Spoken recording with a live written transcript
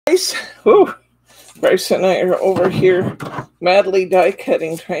Guys, whew, Bryce and I are over here madly die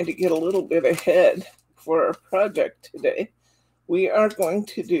cutting, trying to get a little bit ahead for our project today. We are going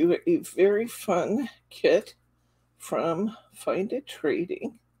to do a very fun kit from Find It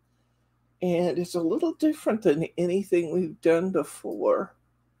Trading, and it's a little different than anything we've done before.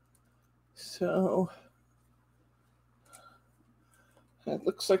 So it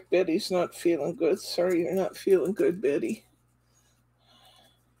looks like Betty's not feeling good. Sorry you're not feeling good, Betty.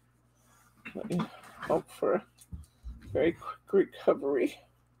 Let me hope for a very quick recovery.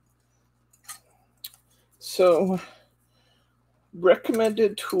 So,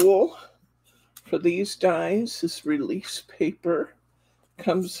 recommended tool for these dies is release paper.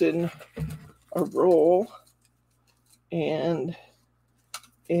 Comes in a roll, and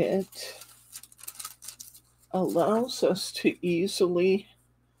it allows us to easily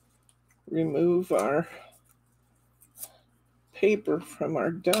remove our paper from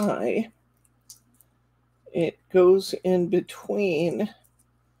our die. It goes in between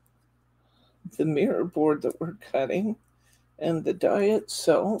the mirror board that we're cutting and the die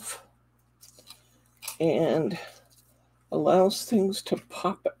itself, and allows things to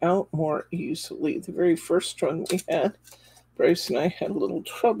pop out more easily. The very first one we had, Bryce and I had a little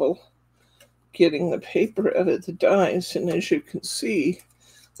trouble getting the paper out of the dies, and as you can see,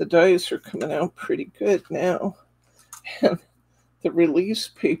 the dies are coming out pretty good now, and the release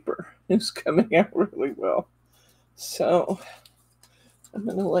paper is coming out really well. So I'm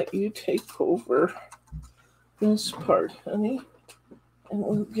going to let you take over this part, honey, and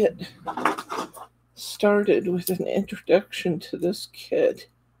we'll get started with an introduction to this kit.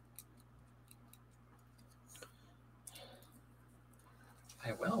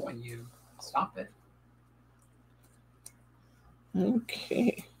 I will when you stop it.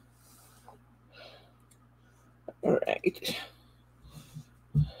 Okay. All right.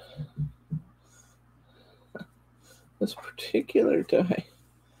 This particular die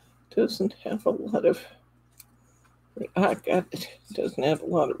doesn't have a lot of, I got it, doesn't have a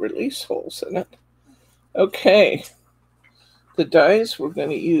lot of release holes in it. Okay, the dies we're going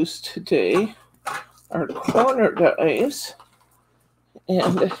to use today are corner dies,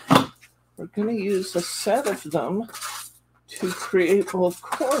 and we're going to use a set of them to create both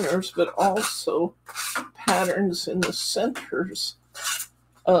corners but also patterns in the centers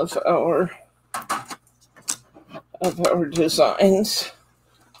of our designs.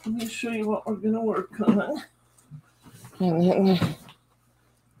 Let me show you what we're going to work on, and then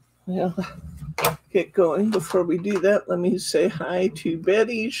we'll get going. Before we do that, let me say hi to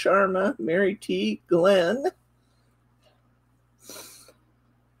Betty, Sharma, Mary T, Glenn,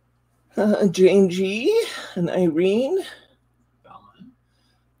 Jane G, and Irene.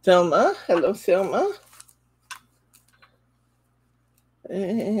 Thelma. Hello, Thelma.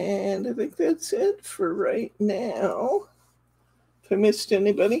 And I think that's it for right now. If I missed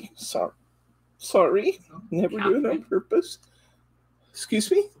anybody, sorry. Never do it on purpose. Excuse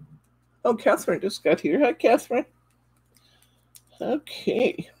me? Oh, Catherine just got here. Hi, Catherine.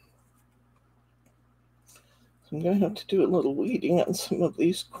 Okay. I'm going to have to do a little weeding on some of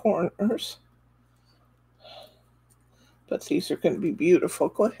these corners. But these are going to be beautiful.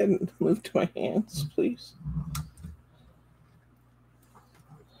 Go ahead and move to my hands, please.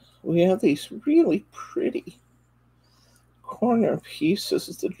 We have these really pretty corner pieces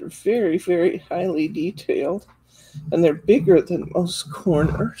that are very, very highly detailed. And they're bigger than most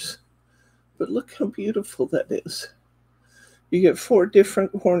corners. But look how beautiful that is. You get 4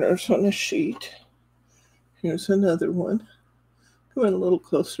 different corners on a sheet. Here's another one. Come in a little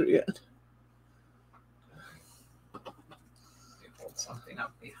closer yet. They hold something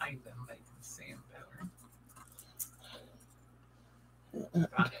up behind them, they can see them better.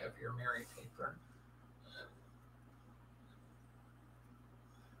 Back of your Mary paper.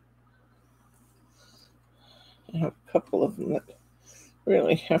 I have a couple of them that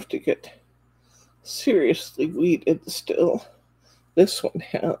really have to get seriously weeded still. This one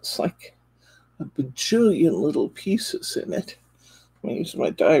has like a bajillion little pieces in it. I'm going to use my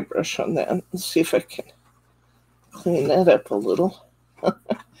dye brush on that and see if I can clean that up a little. I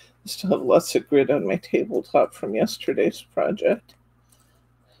still have lots of grit on my tabletop from yesterday's project.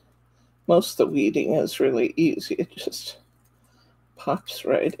 Most of the weeding is really easy. It just pops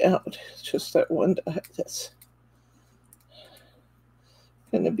right out. It's just that one dye that's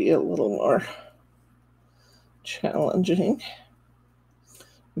going to be a little more challenging.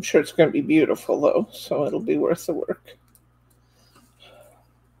 I'm sure it's going to be beautiful though, so it'll be worth the work.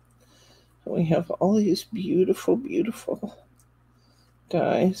 And we have all these beautiful, beautiful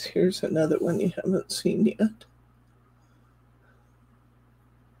dies. Here's another one you haven't seen yet.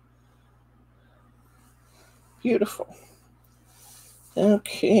 Beautiful.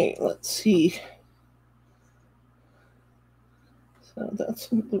 Okay, let's see. So that's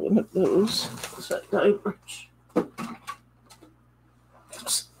one of those. Is that die brush?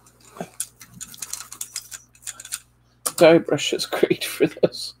 Dye brush is great for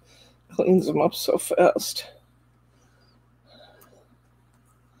this. Cleans them up so fast.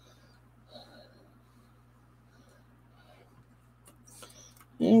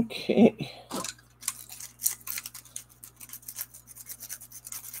 Okay.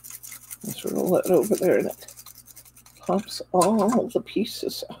 Let's roll that over there and it pops all the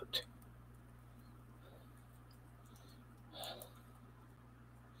pieces out.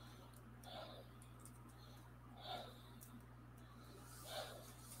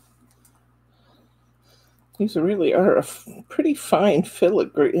 These really are a pretty fine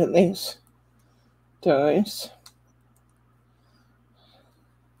filigree in these dies.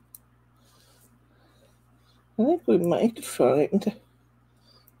 I think we might find,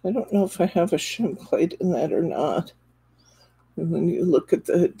 I don't know if I have a shim plate in that or not. And when you look at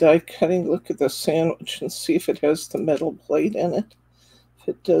the die cutting, look at the sandwich and see if it has the metal plate in it. If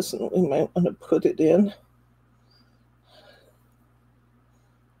it doesn't, we might want to put it in.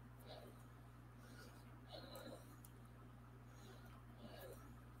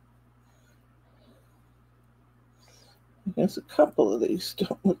 There's a couple of these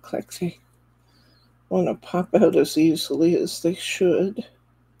don't look like they want to pop out as easily as they should.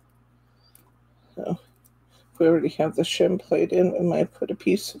 So if we already have the shim plate in, we might put a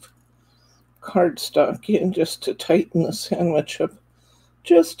piece of cardstock in just to tighten the sandwich up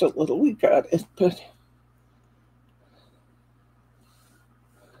just a little. We got it, but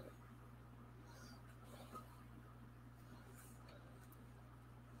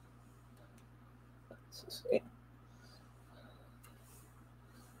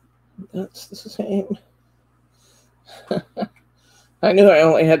that's the same. I knew I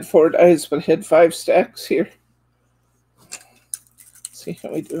only had 4 dies, but I had 5 stacks here. Let's see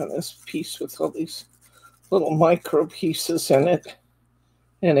how we do on this piece with all these little micro pieces in it.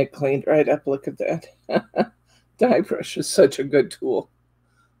 And it cleaned right up. Look at that. Die brush is such a good tool.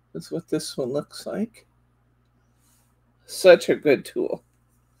 That's what this one looks like. Such a good tool.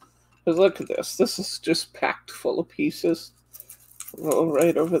 But look at this. This is just packed full of pieces. Roll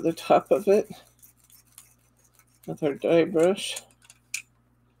right over the top of it with our die brush.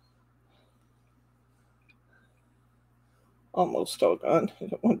 Almost all gone. I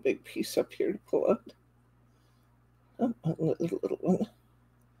got one big piece up here to pull out. Oh, a little one.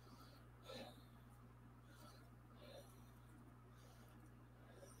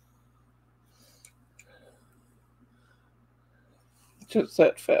 Just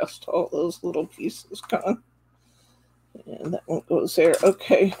that fast, all those little pieces gone. And that one goes there.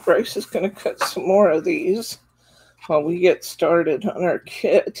 Okay, Bryce is going to cut some more of these while we get started on our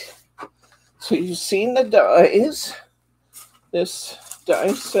kit. So you've seen the dies. This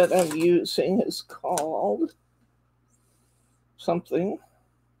die set I'm using is called something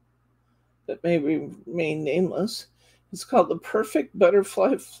that may remain nameless. It's called the Perfect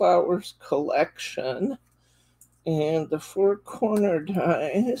Butterfly Flowers Collection. And the 4 corner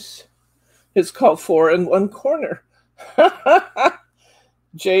dies is called 4 in 1 corner.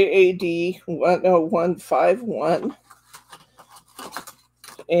 JAD 10151.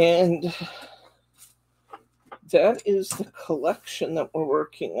 And that is the collection that we're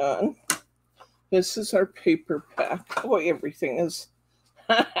working on. This is our paper pack. Boy, everything is.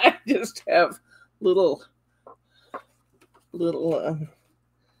 I just have little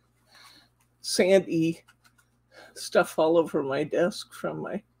sandy stuff all over my desk from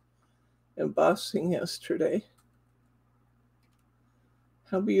my embossing yesterday.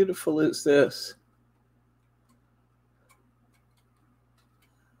 How beautiful is this?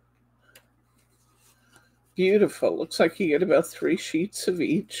 Beautiful. Looks like you get about 3 sheets of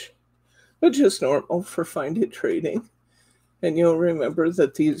each, which is normal for find it trading. And you'll remember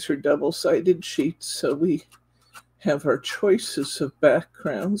that these are double-sided sheets, so we have our choices of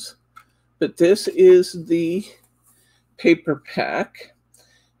backgrounds. But this is the paper pack,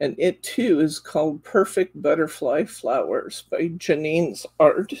 and it too is called Perfect Butterfly Flowers by Janine's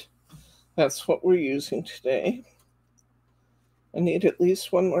Art. That's what we're using today. I need at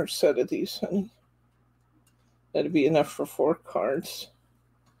least 1 more set of these, honey. That'd be enough for 4 cards.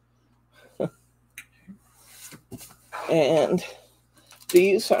 And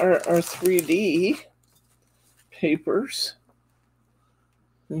these are our 3D papers.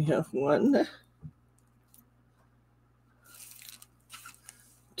 We have 1,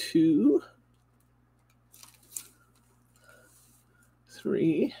 2,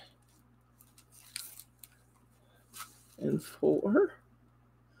 3, and 4.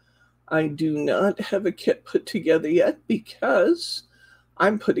 I do not have a kit put together yet because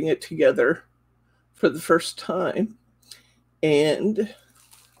I'm putting it together for the first time, and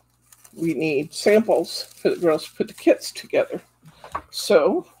we need samples for the girls to put the kits together.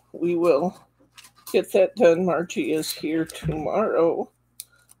 So we will get that done. Margie is here tomorrow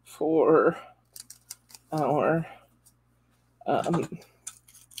for our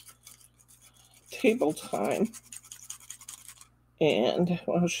table time, and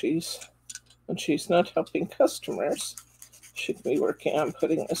when she's not helping customers, she can be working on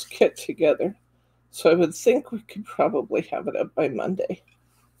putting this kit together. So I would think we could probably have it up by Monday.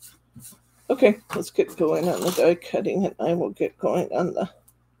 Okay, let's get going on the die cutting, and I will get going on the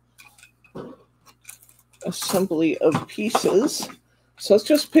assembly of pieces. So let's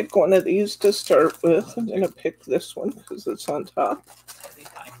just pick one of these to start with. I'm going to pick this one because it's on top.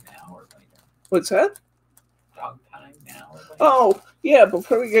 Time now or later? What's that? Dog time now or later? Oh, yeah,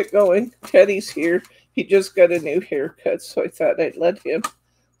 before we get going, Teddy's here. He just got a new haircut, so I thought I'd let him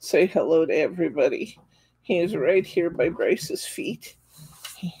say hello to everybody. He is right here by Bryce's feet.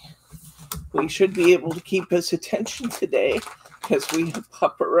 We should be able to keep his attention today because we have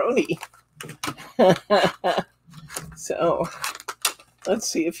pepperoni. So let's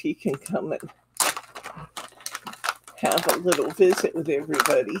see if he can come and have a little visit with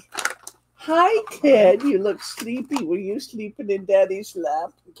everybody. Hi, Ted. You look sleepy. Were you sleeping in Daddy's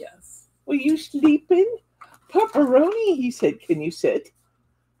lap? Yes. Were you sleeping? Pepperoni, he said. Can you sit?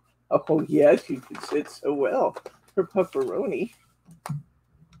 Oh, yes, you can sit so well for Pepperoni.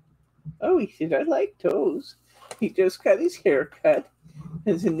 Oh, he said, I like those. He just got his hair cut.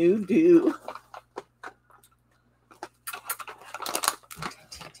 Has a new do.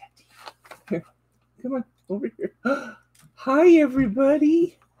 Here, come on, over here. Hi,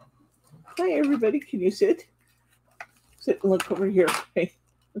 everybody. Hi, everybody. Can you sit? Sit and look over here. Hey,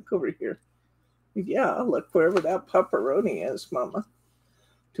 look over here. Yeah, look wherever that pepperoni is, Mama.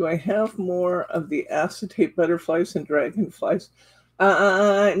 Do I have more of the acetate butterflies and dragonflies?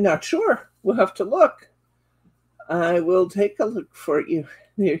 Not sure. We'll have to look. I will take a look for you.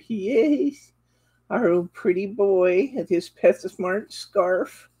 There he is. Our old pretty boy with his PetSmart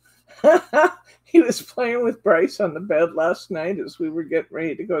scarf. He was playing with Bryce on the bed last night as we were getting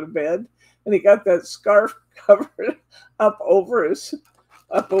ready to go to bed. And he got that scarf covered up over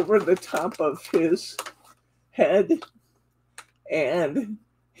the top of his head. And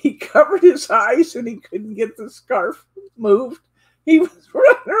he covered his eyes and he couldn't get the scarf moved. He was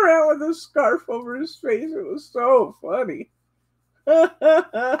running around with a scarf over his face. It was so funny.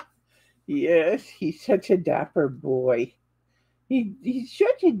 Yes, he's such a dapper boy. He's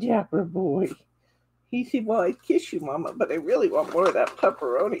such a dapper boy. He said, well, I'd kiss you, Mama, but I really want more of that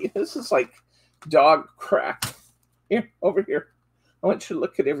pepperoni. This is like dog crack. Here, over here. I want you to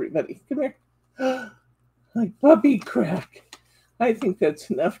look at everybody. Come here. Like puppy crack. I think that's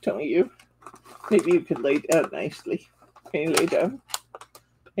enough, don't you? Maybe you could lay down nicely. Can you lay down?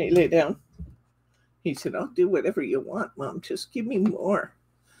 Can you lay down? He said, I'll do whatever you want, Mom. Just give me more.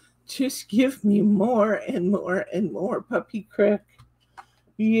 Just give me more and more and more, puppy crack.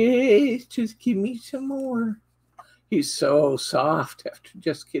 Yes, just give me some more. He's so soft after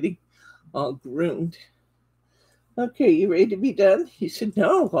just getting all groomed. Okay, you ready to be done? He said,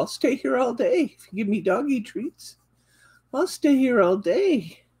 no, I'll stay here all day. If you give me doggy treats, I'll stay here all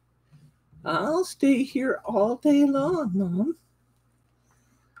day. I'll stay here all day long, Mom.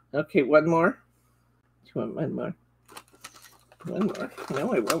 Okay, one more. Do you want one more? One more.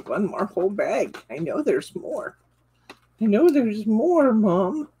 No, I want one more whole bag. I know there's more. I know there's more,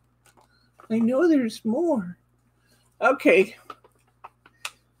 Mom. I know there's more. Okay.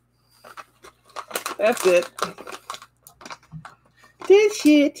 That's it. That's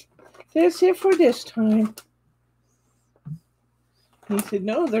it. That's it for this time. He said,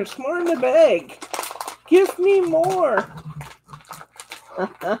 no, there's more in the bag. Give me more.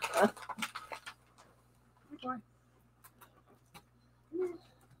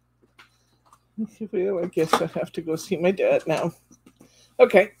 Well, I guess I have to go see my dad now.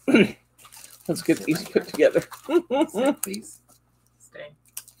 Okay. Let's get these put together. Sit, please. Stay.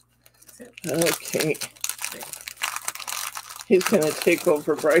 Sit. Okay. Stay. He's going to take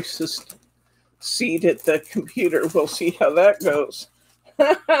over Bryce's seat at the computer. We'll see how that goes.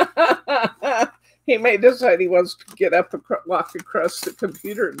 He may decide he wants to get up and walk across the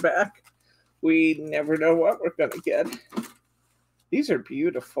computer and back. We never know what we're going to get. These are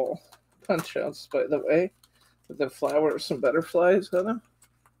beautiful punch outs, by the way, with the flowers and butterflies on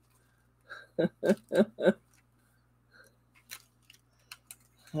them.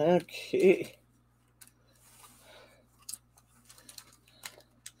 Okay.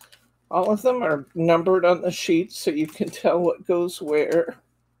 All of them are numbered on the sheet so you can tell what goes where.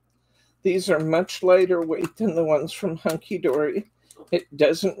 These are much lighter weight than the ones from Hunky Dory. It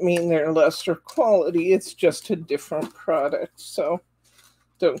doesn't mean they're lesser quality, it's just a different product. So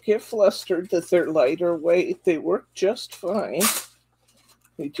don't get flustered that they're lighter weight. They work just fine.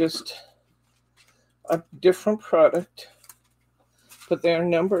 We just a different product, but they are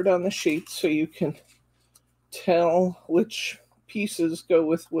numbered on the sheet so you can tell which pieces go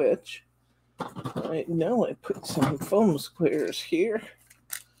with which. I know I put some foam squares here.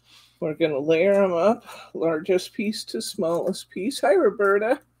 We're going to layer them up, largest piece to smallest piece. Hi,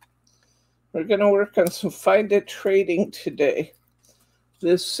 Roberta. We're going to work on some Find It trading today.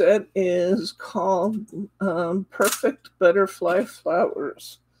 This set is called Perfect Butterfly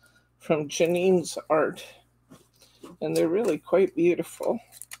Flowers from Janine's Art. And they're really quite beautiful.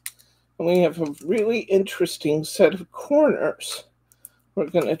 And we have a really interesting set of corners we're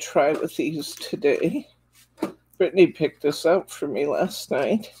going to try with these today. Brittany picked this up for me last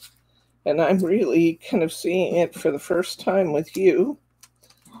night, and I'm really kind of seeing it for the first time with you.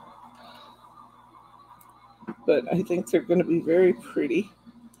 But I think they're going to be very pretty.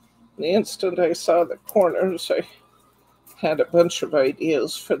 The instant I saw the corners, I had a bunch of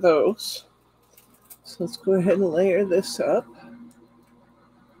ideas for those. So let's go ahead and layer this up.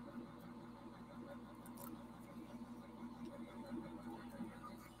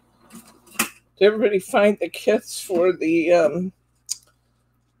 Did everybody find the kits for the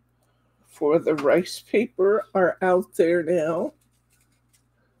rice paper are out there now?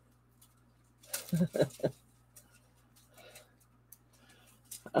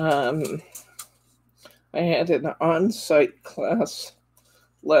 I had an on-site class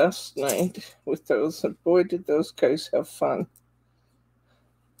last night with those, and boy, did those guys have fun.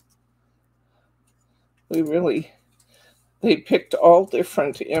 They picked all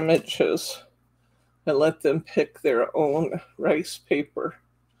different images and let them pick their own rice paper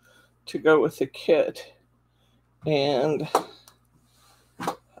to go with the kit. And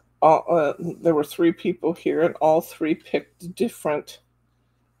there were 3 people here, and all 3 picked different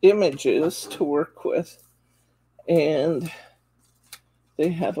images to work with. And they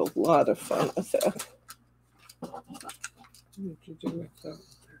had a lot of fun with that. What did you do with that?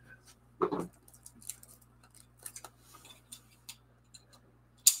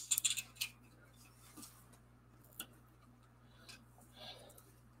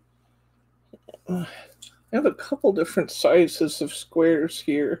 I have a couple different sizes of squares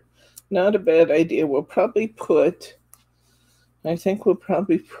here. Not a bad idea. I think we'll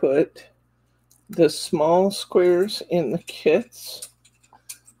probably put the small squares in the kits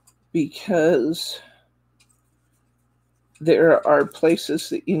because there are places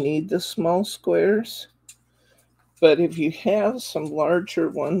that you need the small squares. But if you have some larger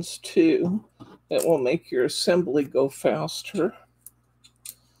ones too, it will make your assembly go faster.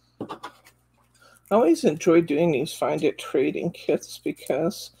 I always enjoy doing these Find It trading kits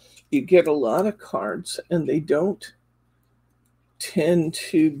because you get a lot of cards and they don't tend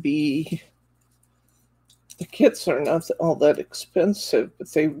to be, the kits are not all that expensive,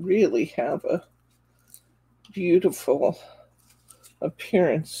 but they really have a beautiful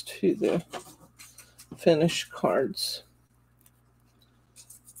appearance to the finished cards.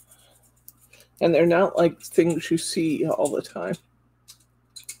 And they're not like things you see all the time.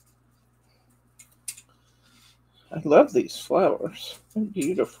 I love these flowers. They're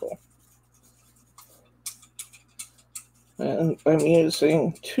beautiful. And I'm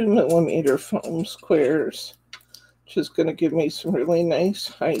using 2mm foam squares, which is going to give me some really nice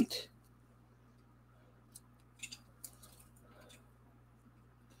height.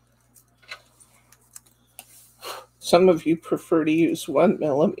 Some of you prefer to use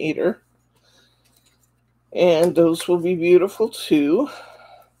 1mm, and those will be beautiful too.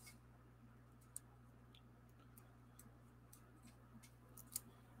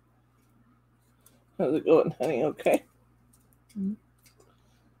 How's it going, honey? Okay?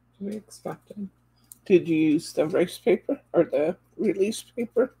 We expected. Did you use the rice paper or the release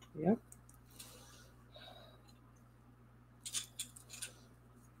paper? Yep.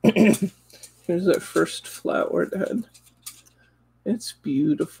 Here's our first flower done. It's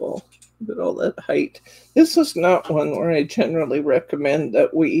beautiful. Look at all that height. This is not one where I generally recommend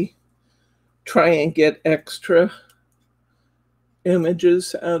that we try and get extra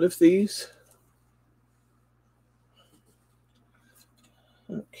images out of these.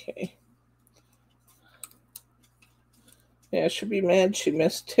 Okay. Yeah, she'll be mad she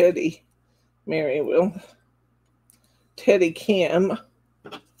missed Teddy. Mary will. Teddy Cam.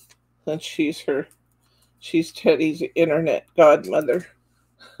 And she's Teddy's internet godmother.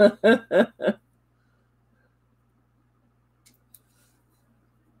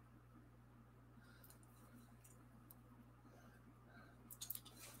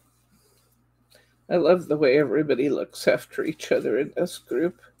 I love the way everybody looks after each other in this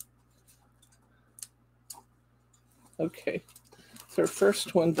group. Okay, so our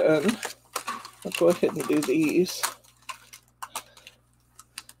first one done. I'll go ahead and do these.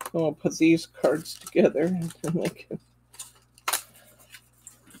 And we'll put these cards together and then we can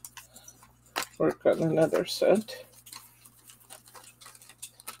work on another set.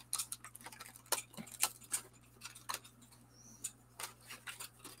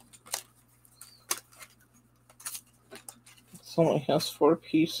 This only has 4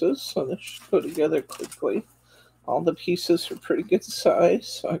 pieces, so this should go together quickly. All the pieces are pretty good size,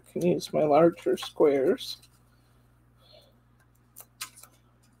 so I can use my larger squares.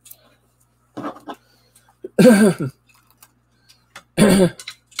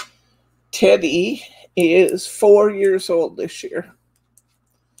 Teddy is 4 years old this year.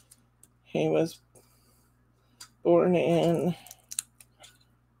 He was born in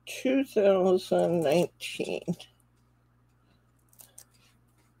 2019.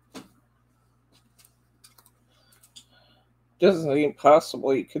 Doesn't seem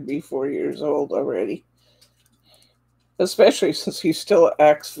possible he could be 4 years old already. Especially since he still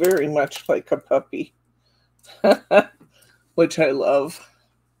acts very much like a puppy. Which I love.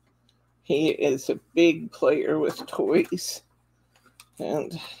 He is a big player with toys.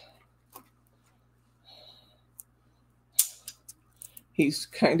 And he's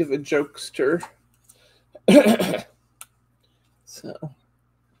kind of a jokester. So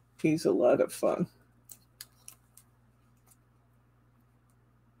he's a lot of fun.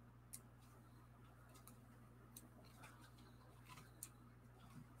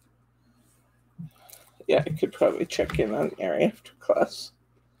 Yeah, I could probably check in on Mary after class.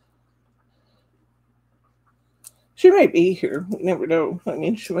 She might be here. We never know. I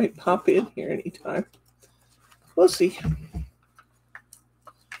mean, she might pop in here anytime. We'll see.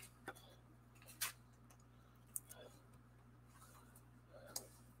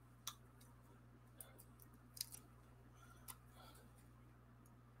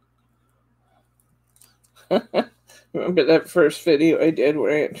 Remember that first video I did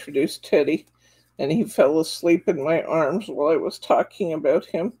where I introduced Teddy and he fell asleep in my arms while I was talking about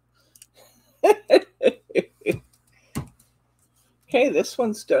him? Okay, this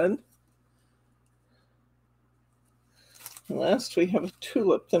one's done. And last we have a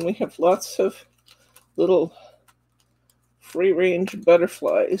tulip. Then we have lots of little free-range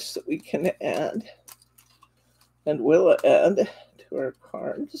butterflies that we can add and will add to our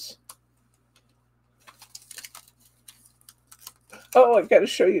cards. Oh, I got to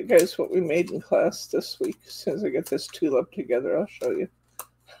show you guys what we made in class this week. As soon as I get this tulip together, I'll show you.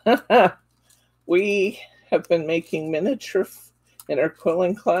 We have been making miniature, in our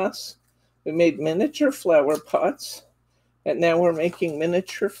quilling class, we made miniature flower pots, and now we're making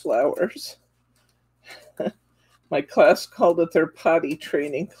miniature flowers. My class called it their potty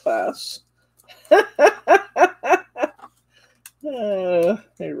training class. They're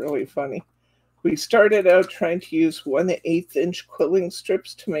really funny. We started out trying to use 1/8 inch quilling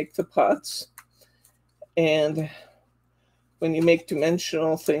strips to make the pots. And when you make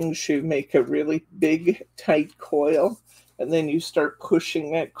dimensional things, you make a really big, tight coil. And then you start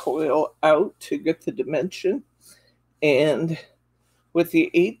pushing that coil out to get the dimension. And with the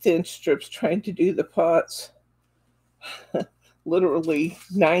 1/8 inch strips trying to do the pots, literally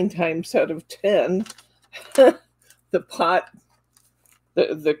 9 times out of 10, the pot,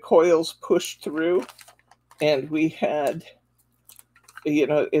 the coils pushed through, and we had,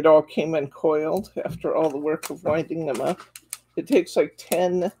 it all came uncoiled after all the work of winding them up. It takes like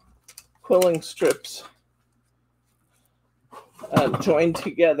 10 quilling strips joined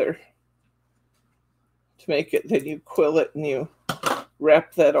together to make it. Then you quill it and you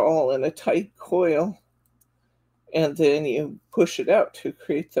wrap that all in a tight coil, and then you push it out to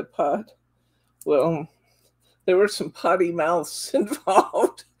create the pot. Well, there were some potty mouths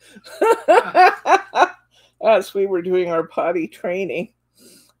involved as we were doing our potty training.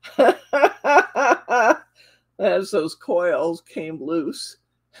 As those coils came loose.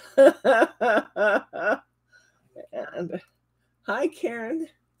 And hi, Karen.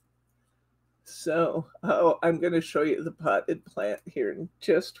 So, I'm going to show you the potted plant here in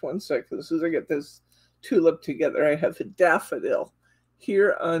just 1 second. As soon as I get this tulip together, I have a daffodil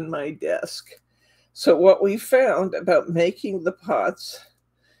here on my desk. So what we found about making the pots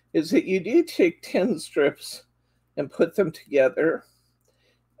is that you do take 10 strips and put them together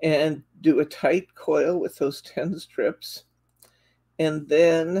and do a tight coil with those 10 strips. And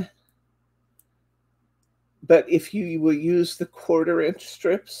then, but if you will use the 1/4-inch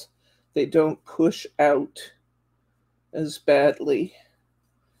strips, they don't push out as badly,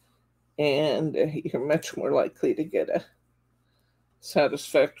 and you're much more likely to get a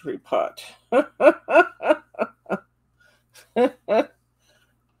satisfactory pot.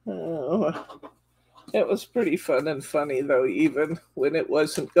 Oh, it was pretty fun and funny, though, even when it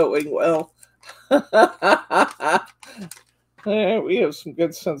wasn't going well. We have some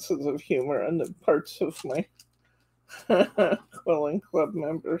good senses of humor on the parts of my quilling club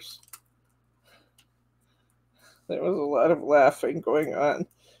members. There was a lot of laughing going on,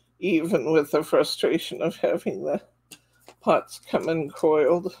 even with the frustration of having the pots come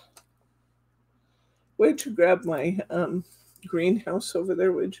uncoiled. Would you grab my greenhouse over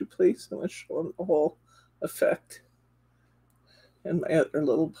there, would you please? I want to show them the whole effect. And my other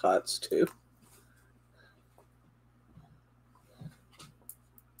little pots, too.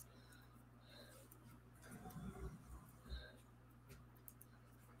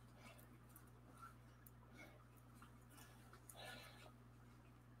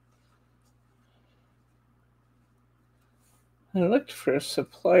 I looked for a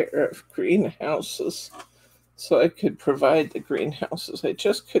supplier of greenhouses so I could provide the greenhouses. I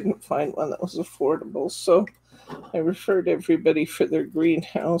just couldn't find one that was affordable, so I referred everybody for their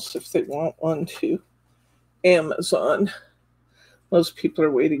greenhouse if they want one to Amazon. Most people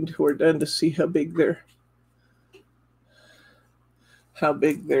are waiting till we're done to see how big their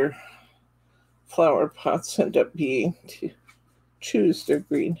flower pots end up being to choose their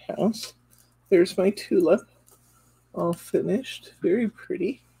greenhouse. There's my tulip, all finished, very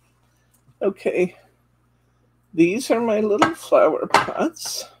pretty. Okay, these are my little flower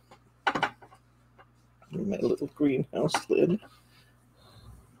pots. My little greenhouse lid.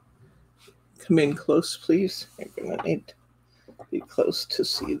 Come in close, please. You're gonna need to be close to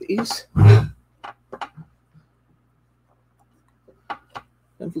see these. I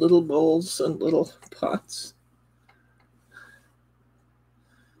have little bowls and little pots.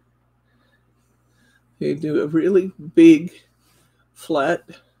 You do a really big, flat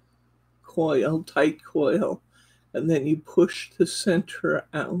coil, tight coil, and then you push the center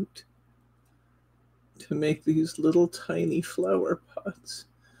out to make these little tiny flower pots.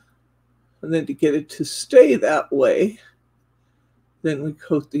 And then to get it to stay that way, then we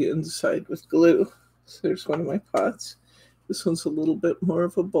coat the inside with glue. So there's one of my pots. This one's a little bit more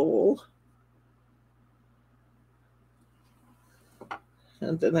of a bowl.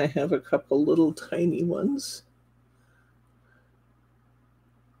 And then I have a couple little tiny ones.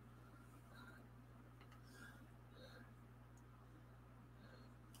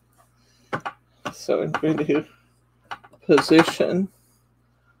 So I'm going to position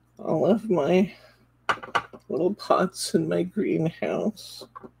all of my little pots in my greenhouse.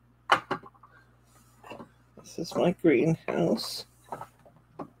 This is my greenhouse.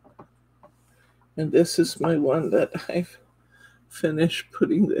 And this is my one that I've finished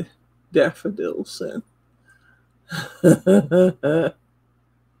putting the daffodils in.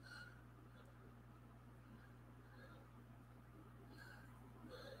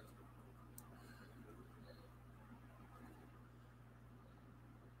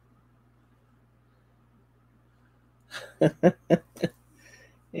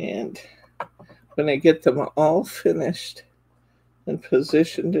 And when I get them all finished and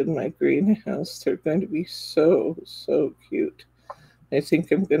positioned in my greenhouse, they're going to be so, so cute. I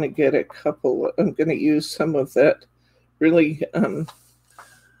think I'm going to get a couple. I'm going to use some of that really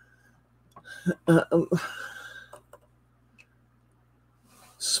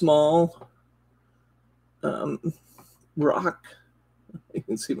small rock. You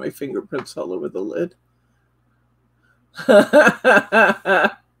can see my fingerprints all over the lid.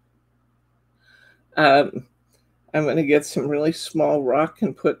 I'm going to get some really small rock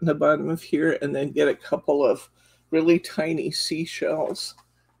and put in the bottom of here, and then get a couple of really tiny seashells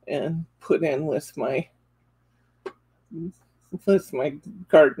and put in with my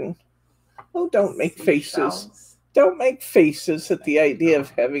garden. Oh, don't make faces. Don't make faces at the idea of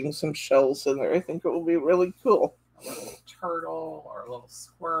having some shells in there. I think it will be really cool. A little turtle or a little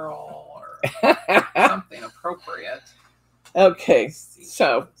squirrel or something appropriate. Okay,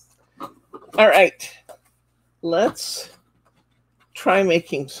 so, all right. Let's try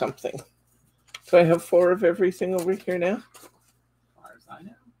making something. So I have 4 of everything over here now. As far as I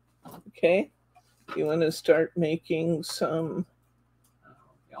know. Okay. You want to start making some...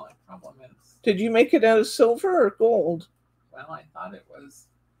 The only problem is... Did you make it out of silver or gold? Well, I thought it was...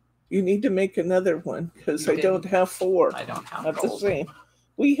 You need to make another one, because I don't have 4. I don't have Not gold. the same.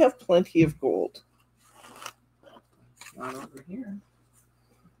 We have plenty of gold. Not over here.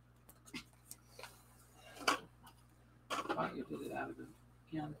 thought you did it out of the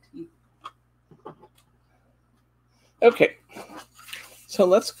antique. Okay, so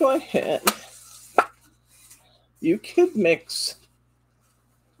let's go ahead. You could mix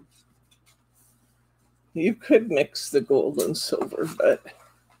the gold and silver, but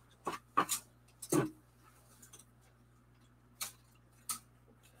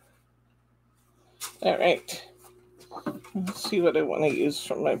all right. Let's see what I want to use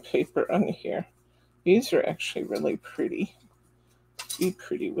for my paper on here. These are actually really pretty. Be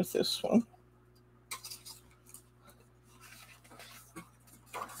pretty with this one.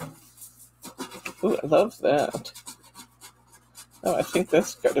 Oh, I love that. Oh, I think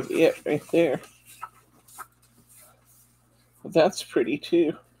that's got to be it right there. That's pretty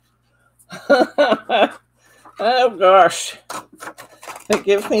too. Oh gosh. They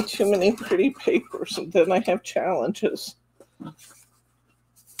give me too many pretty papers and then I have challenges.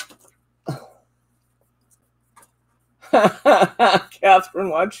 Catherine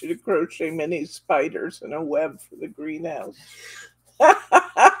wants you to crochet mini spiders in a web for the greenhouse.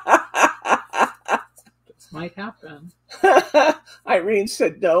 This might happen. Irene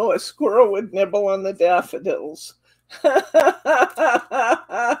said no, a squirrel would nibble on the daffodils.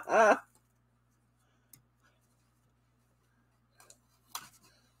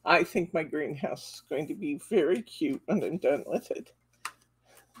 I think my greenhouse is going to be very cute when I'm done with it.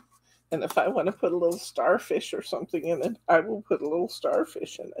 And if I want to put a little starfish or something in it, I will put a little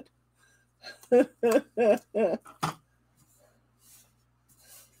starfish in it.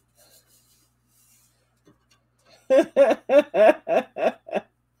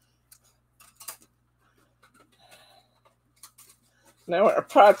 Now our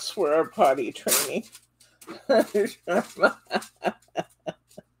pots were our potty training. The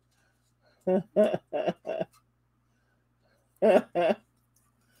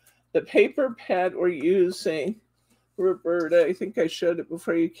paper pad we're using, Roberta, I think I showed it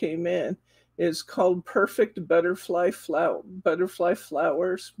before you came in, is called Perfect Butterfly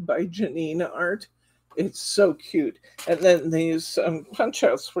Flowers by Janina Art. It's so cute. And then these punch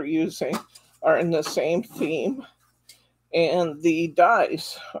outs we're using are in the same theme. And the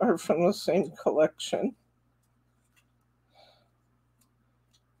dies are from the same collection.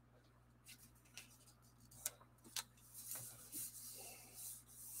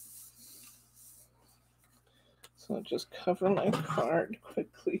 So I'll just cover my card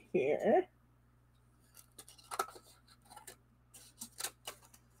quickly here.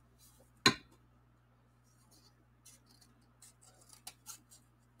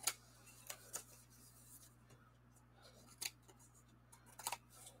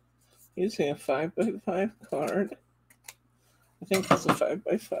 Using a 5x5 card. I think it's a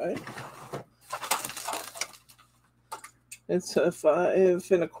 5x5. It's a 5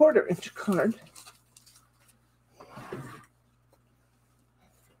 1/4 inch card.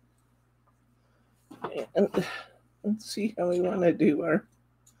 And let's see how we want to do our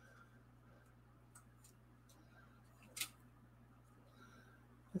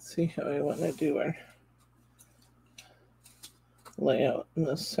layout in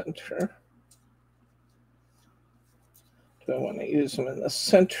the center. Do I want to use them in the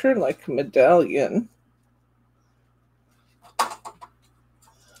center like a medallion?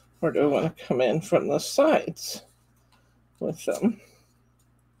 Or do I want to come in from the sides with them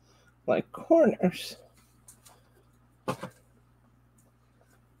like corners?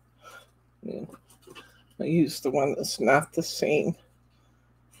 And I use the one that's not the same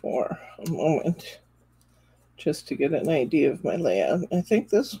for a moment just to get an idea of my layout. I think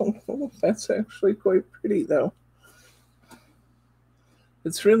this one, oh, that's actually quite pretty though.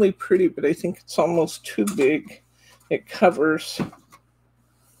 It's really pretty, but I think it's almost too big. It covers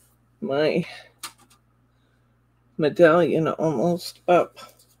my medallion almost up.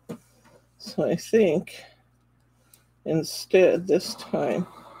 So I think instead this time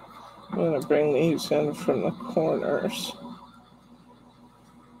I'm going to bring these in from the corners.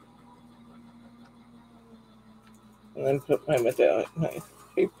 And then put my medallion, my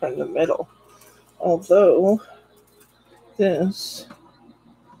paper in the middle. Although this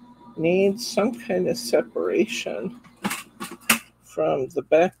needs some kind of separation from the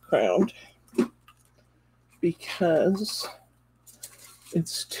background because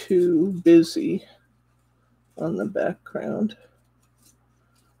it's too busy on the background.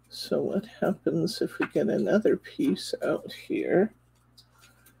 So what happens if we get another piece out here?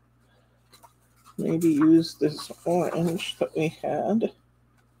 Maybe use this orange that we had.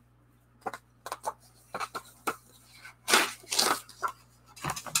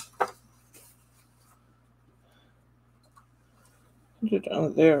 Put it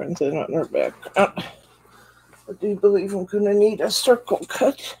on there and then on our background. We're do believe I'm going to need a circle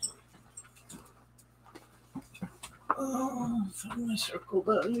cut. Oh, found my circle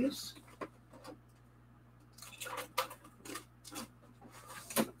dies.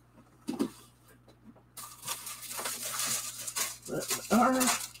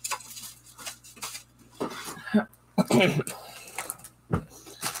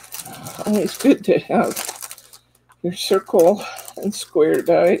 Always good to have your circle and square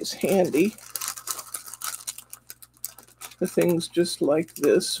dies handy for things just like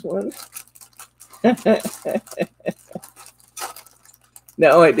this one.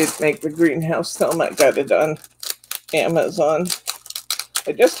 No, I didn't make the greenhouse film. I got it on Amazon.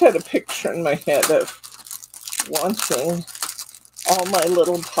 I just had a picture in my head of wanting all my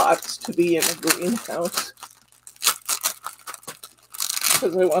little pots to be in a greenhouse.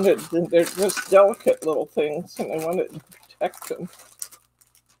 Because I wanted, they're just delicate little things, and I wanted to protect them.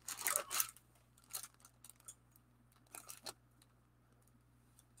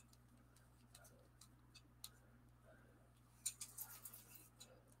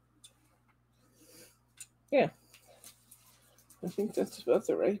 Yeah, I think that's about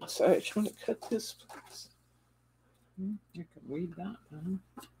the right size. You want to cut this, please? You can weed that down.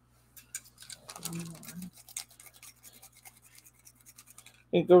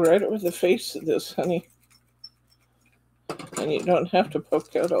 You go right over the face of this, honey. And you don't have to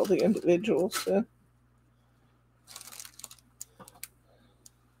poke out all the individuals then.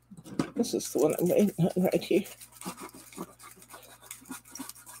 This is the one I'm waiting on right here.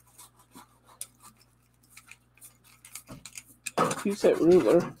 Use that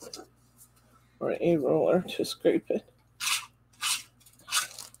ruler or a roller to scrape it.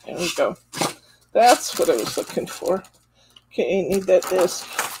 There we go. That's what I was looking for. Okay, need that disc.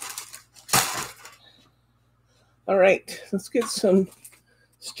 All right, let's get some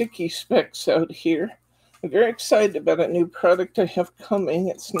sticky specks out here. I'm very excited about a new product I have coming.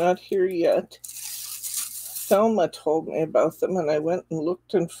 It's not here yet. Thelma told me about them, and I went and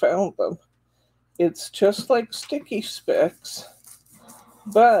looked and found them. It's just like sticky specks,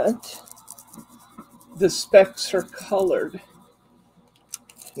 but the specks are colored.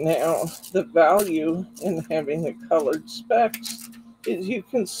 Now, the value in having the colored specks is you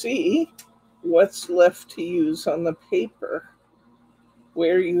can see what's left to use on the paper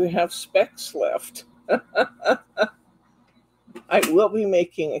where you have specks left. I will be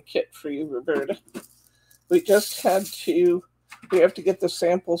making a kit for you, Roberta. We have to get the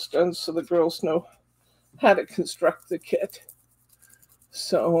samples done so the girls know how to construct the kit.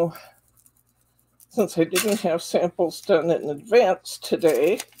 So, since I didn't have samples done in advance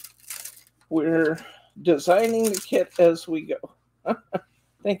today, we're designing the kit as we go.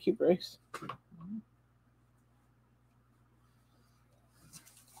 Thank you, Grace.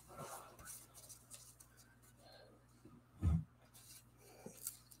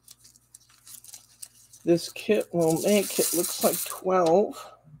 This kit will make, it looks like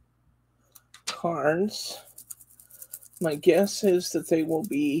 12 cards. My guess is that they will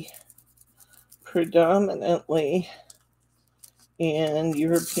be predominantly in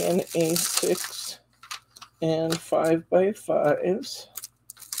European A6 and 5x5s.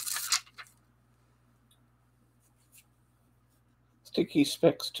 Sticky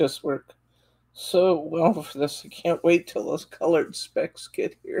specs just work so well for this. I can't wait till those colored specs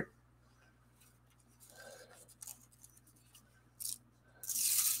get here.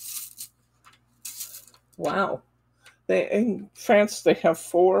 Wow. In France, they have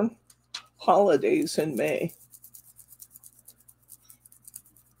 4 holidays in May.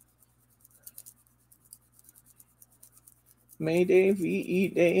 May Day, VE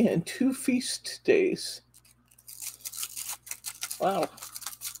Day, and 2 feast days. Wow.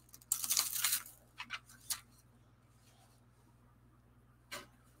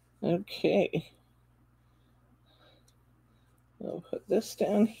 Okay. I'll put this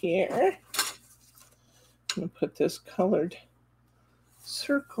down here. I'm going to put this colored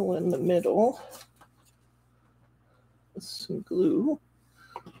circle in the middle with some glue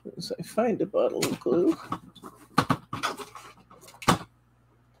as I find a bottle of glue.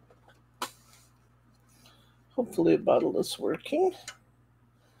 Hopefully a bottle is working.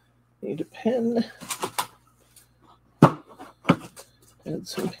 Need a pen. And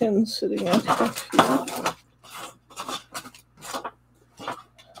some pens sitting out here.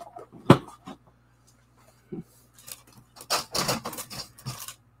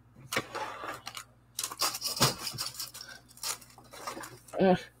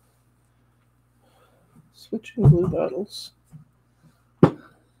 Switching glue bottles.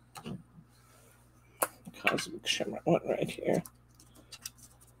 Cosmic Shimmer one right here.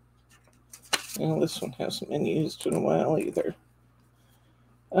 Well, this one hasn't been used in a while either.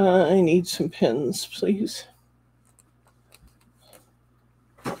 I need some pens, please.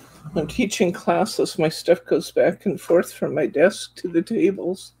 I'm teaching classes. My stuff goes back and forth from my desk to the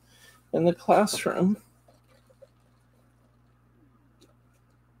tables in the classroom.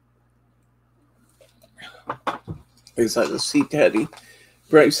 As I see Teddy,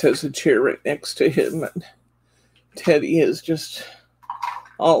 Bryce has a chair right next to him, and Teddy is just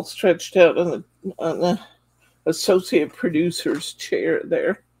all stretched out on the associate producer's chair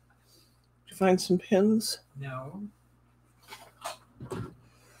there. Did you find some pins? No.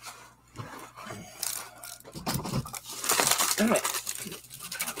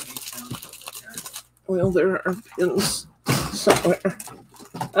 Well, there are pins somewhere.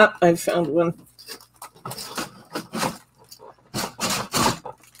 Ah, I found one.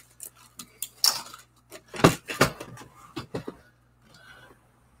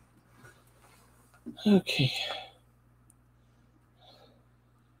 Okay.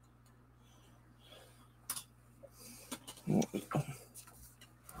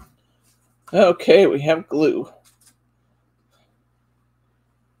 Okay, we have glue.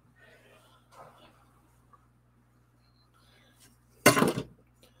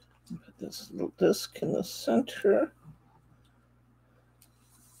 Put this little disc in the center.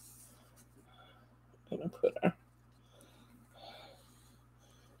 I'm going to put our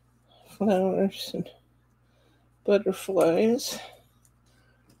flowers and butterflies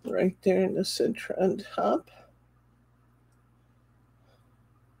right there in the center on top.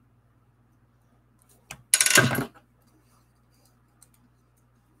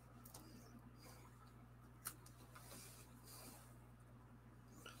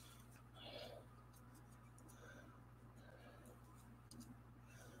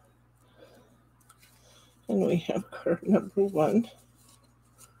 And we have card number 1.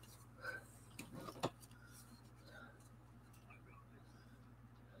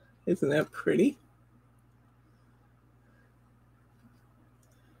 Isn't that pretty?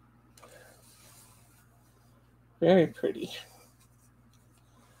 Very pretty.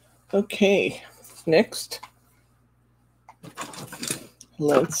 Okay, next,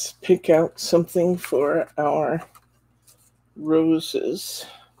 let's pick out something for our roses.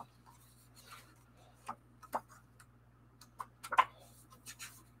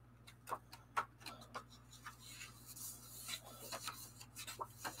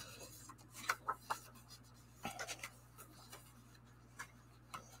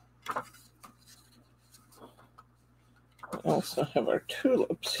 We also have our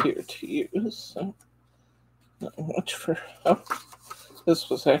tulips here to use. So not much for, oh, this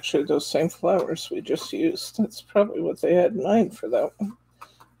was actually those same flowers we just used. That's probably what they had in mind for that one.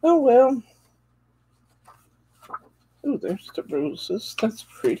 Oh well. Oh, there's the roses. That's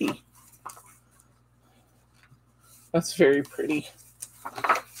pretty. That's very pretty.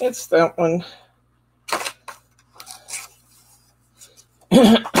 It's that one.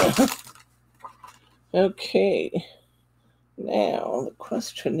 Okay. Now the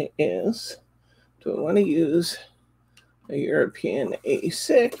question is, do I want to use a European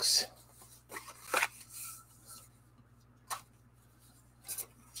A6?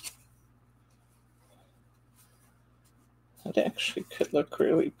 That actually could look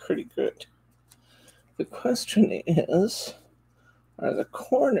really pretty good. The question is, are the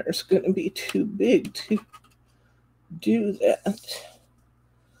corners going to be too big to do that?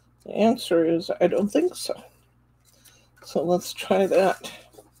 The answer is, I don't think so. So let's try that.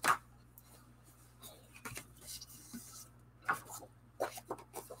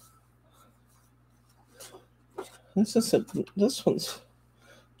 This one's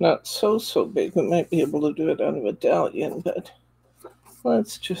not so big. We might be able to do it on a medallion, but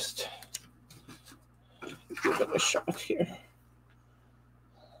let's just give it a shot here.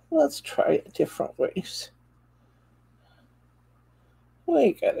 Let's try it different ways.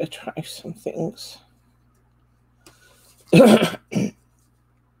 We gotta try some things.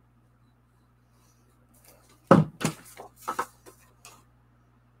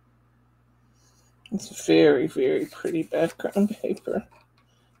 It's very, very pretty background paper.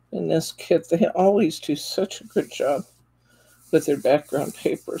 In this kit, they always do such a good job with their background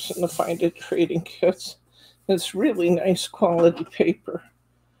papers in the Find It trading kits. It's really nice quality paper.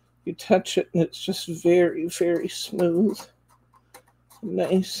 You touch it and it's just very, very smooth.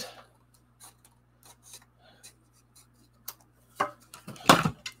 Nice.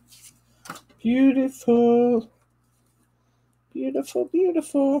 Beautiful. Beautiful,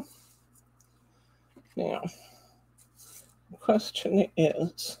 beautiful. Now, the question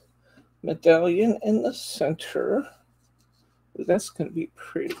is, medallion in the center. Ooh, that's going to be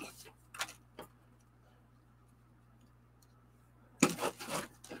pretty.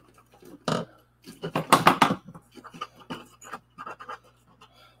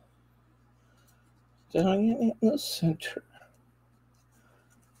 Medallion in the center.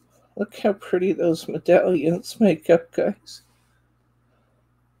 Look how pretty those medallions make up, guys.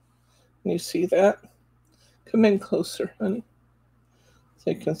 Can you see that? Come in closer, honey,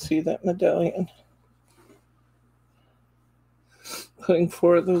 so you can see that medallion. Putting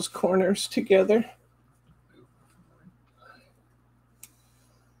 4 of those corners together.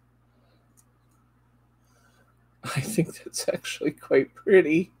 I think that's actually quite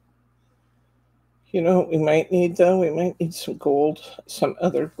pretty. You know what we might need, though? We might need some gold, some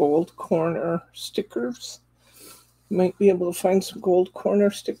other gold corner stickers. Might be able to find some gold corner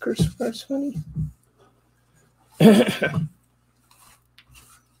stickers for us, honey. To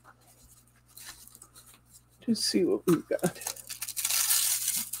see what we've got.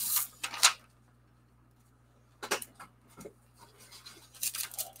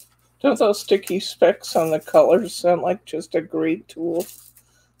 Don't those sticky specks on the colors sound like just a great tool?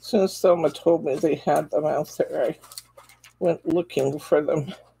 As soon as Thelma told me they had them out there, I went looking for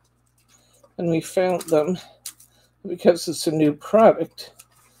them. And we found them. Because it's a new product,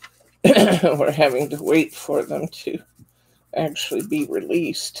 we're having to wait for them to actually be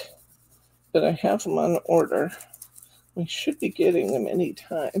released. But I have them on order. We should be getting them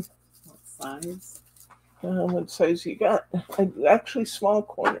anytime. What size? What size you got? Actually, small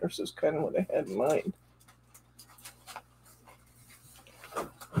corners is kind of what I had in mind.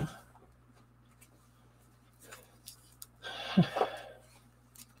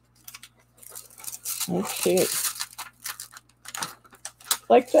 Okay.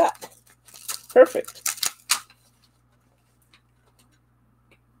 Like that. Perfect.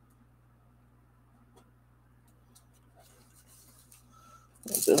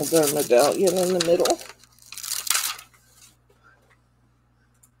 We'll build our medallion in the middle.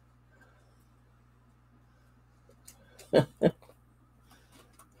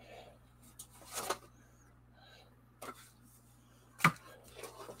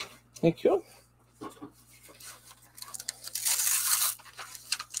 Thank you.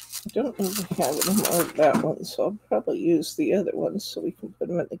 I don't really have any more of that one, so I'll probably use the other one so we can put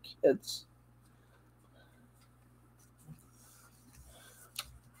them in the kids.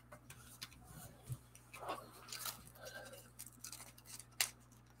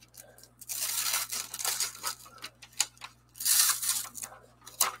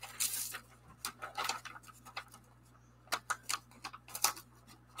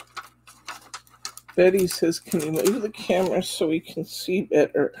 Betty says, can you move the camera so we can see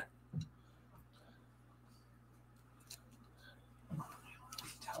better?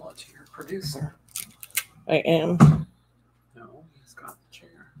 Tell it to your producer. I am. No, he's got the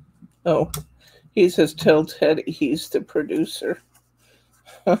chair. Oh, he says, tell Teddy he's the producer.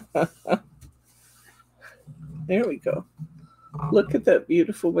 There we go. Look at that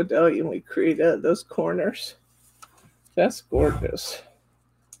beautiful medallion we created out of those corners. That's gorgeous.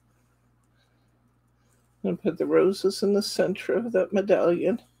 I'm going to put the roses in the center of that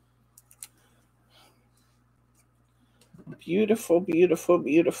medallion. Beautiful, beautiful,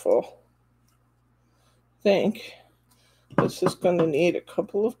 beautiful. I think this is going to need a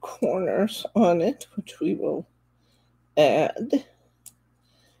couple of corners on it, which we will add.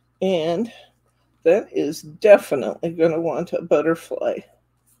 And that is definitely going to want a butterfly.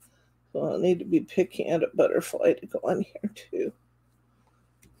 So I'll need to be picking out a butterfly to go on here too.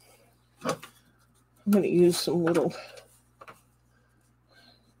 I'm going to use some little,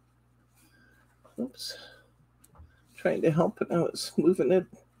 oops, trying to help it. I was moving it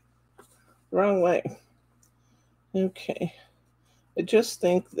the wrong way. Okay, I just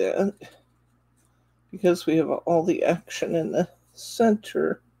think that because we have all the action in the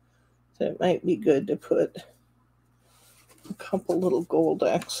center, that it might be good to put a couple little gold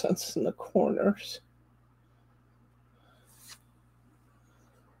accents in the corners.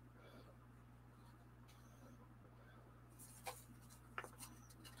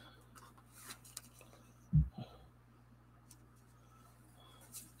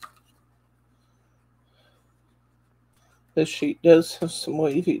 This sheet does have some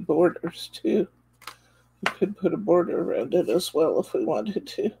wavy borders too. We could put a border around it as well if we wanted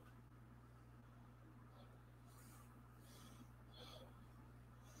to.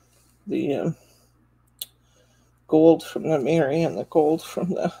 The gold from the Mary and the gold from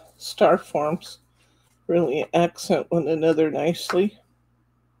the star forms really accent one another nicely,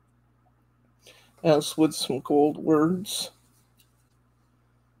 as would some gold words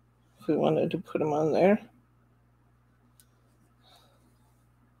if we wanted to put them on there.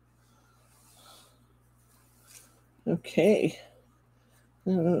 Okay,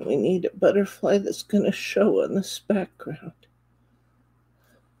 And we need a butterfly that's going to show on this background.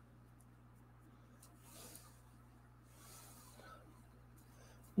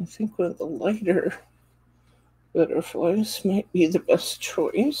 I think one of the lighter butterflies might be the best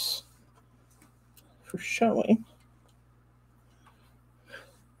choice for showing.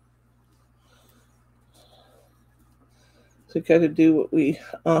 So we got to do what we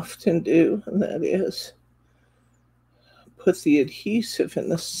often do, and that is put the adhesive in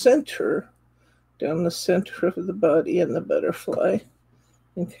the center, down the center of the body and the butterfly,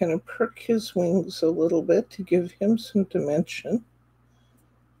 and kind of perk his wings a little bit to give him some dimension.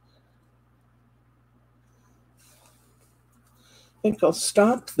 I think I'll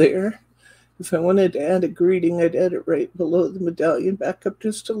stop there. If I wanted to add a greeting, I'd add it right below the medallion. Back up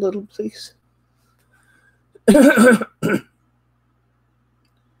just a little, please. There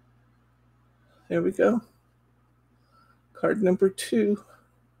we go. Card number 2.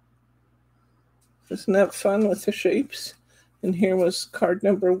 Isn't that fun with the shapes? And here was card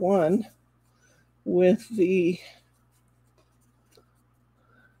number 1 with the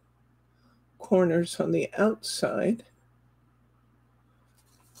corners on the outside.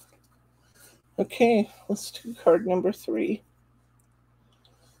 Okay, let's do card number 3.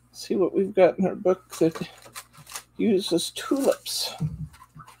 See what we've got in our book that uses tulips.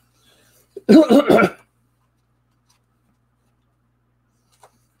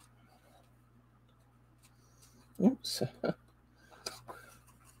 Oops.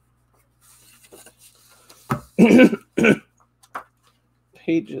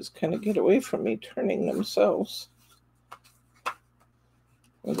 Pages kind of get away from me turning themselves.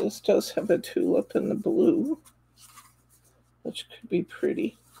 Well, this does have a tulip in the blue, which could be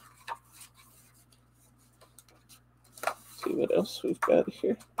pretty. See what else we've got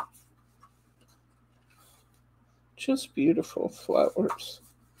here. Just beautiful flowers.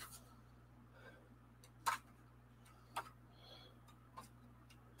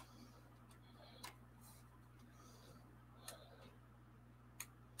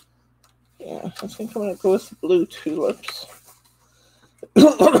 Yeah, I think I'm going to go with the blue tulips.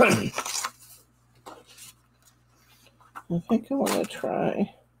 I think I want to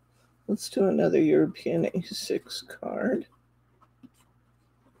try. Let's do another European A6 card.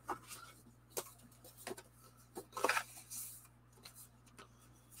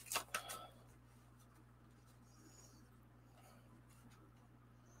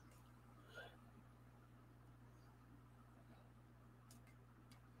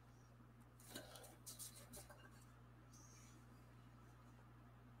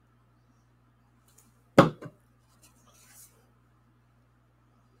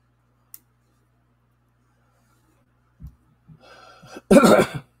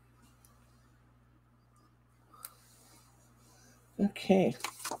 Okay.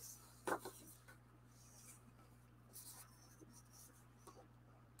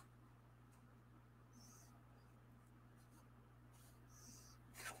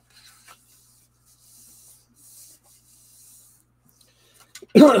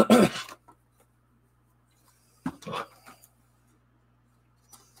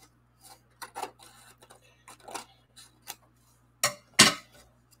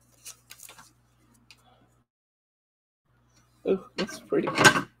 Oh, that's pretty.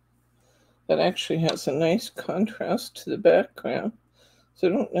 That actually has a nice contrast to the background. So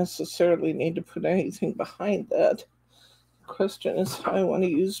I don't necessarily need to put anything behind that. The question is how I want to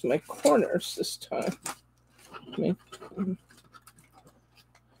use my corners this time.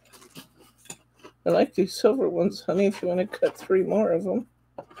 I like these silver ones, honey, if you want to cut 3 more of them.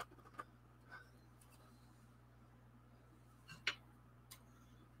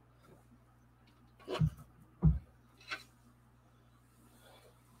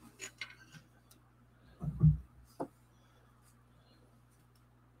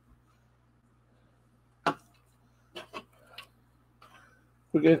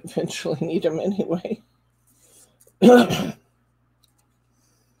 We're going to eventually need them anyway. And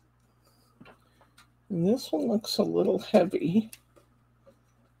this one looks a little heavy.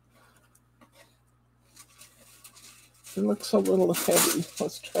 It looks a little heavy.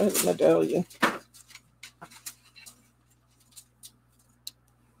 Let's try the medallion.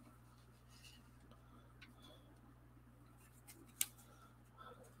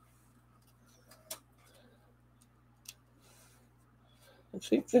 I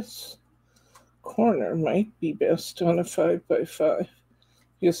think this corner might be best on a 5x5.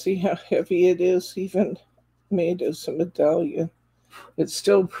 You see how heavy it is, even made as a medallion. It's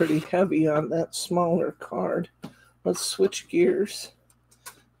still pretty heavy on that smaller card. Let's switch gears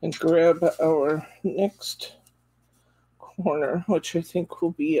and grab our next corner, which I think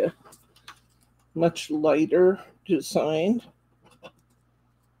will be a much lighter design.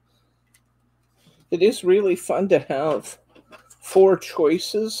 It is really fun to have 4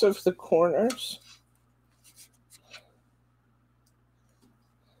 choices of the corners.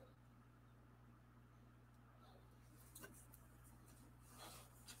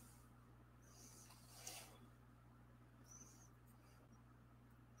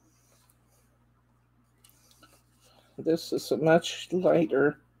 This is a much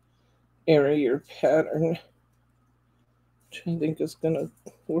lighter, airier pattern, which I think is going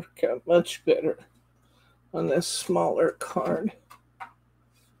to work out much better on this smaller card.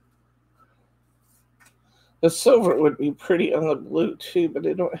 The silver would be pretty on the blue too, but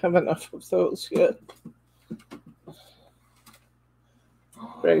I don't have enough of those yet.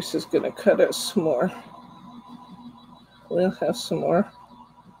 Bryce is going to cut us some more. We'll have some more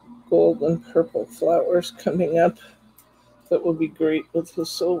gold and purple flowers coming up that will be great with the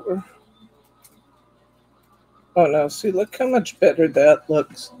silver. Oh no, see, look how much better that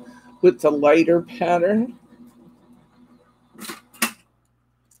looks with the lighter pattern.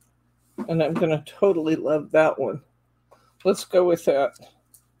 And I'm going to totally love that one. Let's go with that.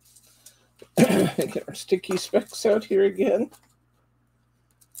 Get our sticky specks out here again.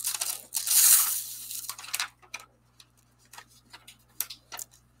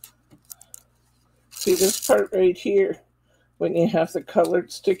 See this part right here? When you have the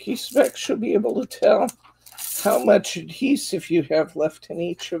colored sticky specks, you'll be able to tell how much adhesive you have left in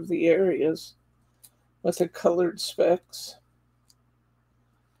each of the areas with the colored specks.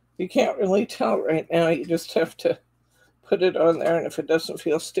 You can't really tell right now. You just have to put it on there, and if it doesn't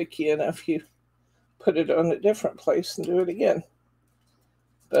feel sticky enough, you put it on a different place and do it again.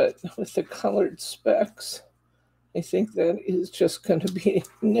 But with the colored specks, I think that is just going to be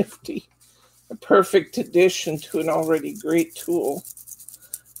nifty. A perfect addition to an already great tool.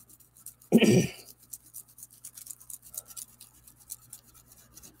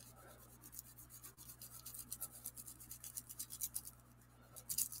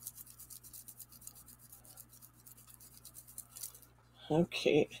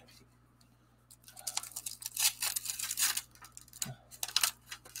 Okay.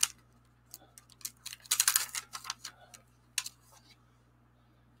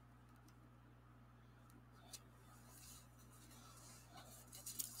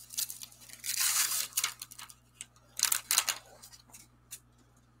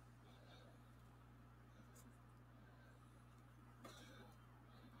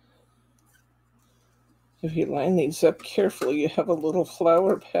 If you line these up carefully, you have a little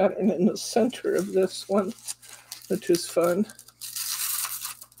flower pattern in the center of this one, which is fun.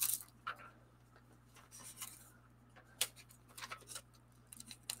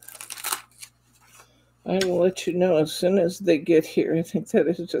 I will let you know as soon as they get here. I think that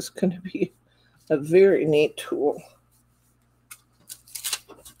is just going to be a very neat tool.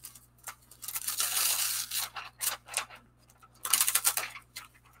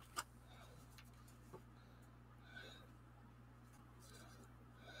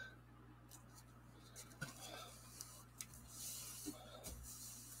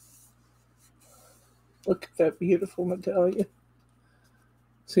 Look at that beautiful medallion.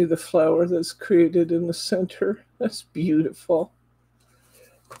 See the flower that's created in the center? That's beautiful.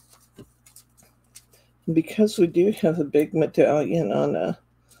 And because we do have a big medallion on a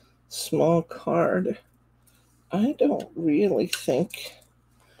small card, I don't really think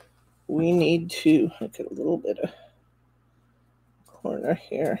we need to look at a little bit of corner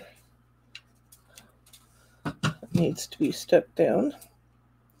here. It needs to be stepped down.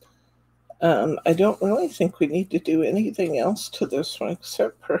 I don't really think we need to do anything else to this one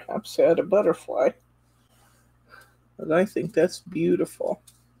except perhaps add a butterfly. But I think that's beautiful.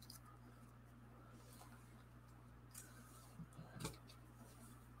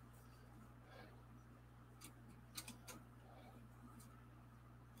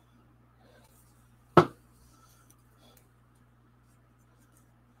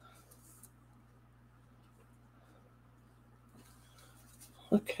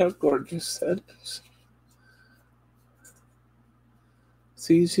 Look how gorgeous that is. It's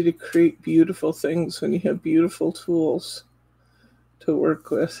easy to create beautiful things when you have beautiful tools to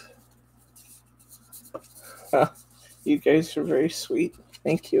work with. You guys are very sweet.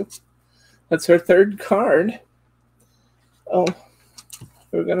 Thank you. That's our third card. Oh,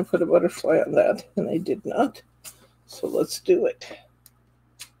 we were going to put a butterfly on that, and I did not. So let's do it.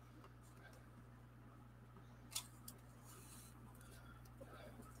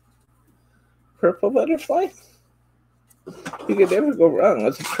 Purple butterfly? You could never go wrong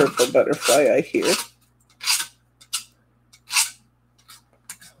with a purple butterfly, I hear.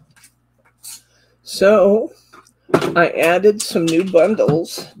 So I added some new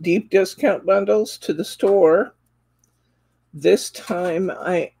bundles, deep discount bundles to the store. This time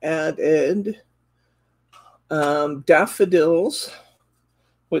I added daffodils,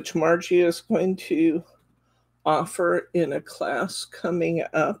 which Margie is going to offer in a class coming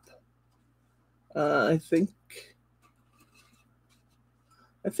up. I think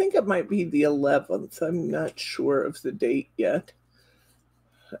it might be the 11th. I'm not sure of the date yet.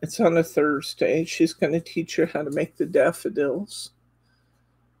 It's on a Thursday. She's going to teach her how to make the daffodils.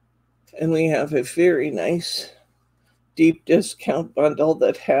 And we have a very nice deep discount bundle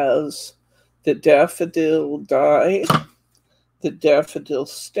that has the daffodil die, the daffodil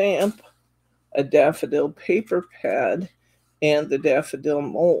stamp, a daffodil paper pad, and the daffodil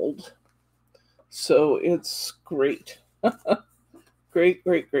mold. So it's great. Great,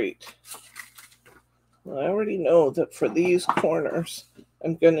 great, great. Well, I already know that for these corners,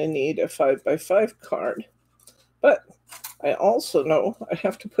 I'm going to need a 5x5 card. But I also know I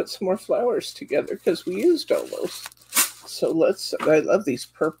have to put some more flowers together because we used all those. So I love these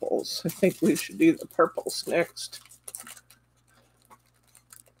purples. I think we should do the purples next.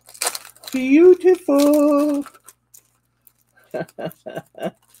 Beautiful.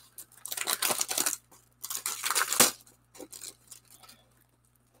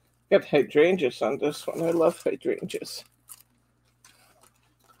 Got hydrangeas on this one. I love hydrangeas.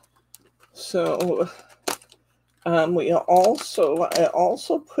 So I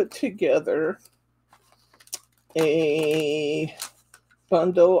also put together a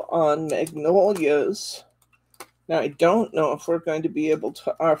bundle on magnolias. Now, I don't know if we're going to be able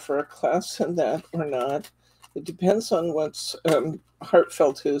to offer a class in that or not. It depends on what's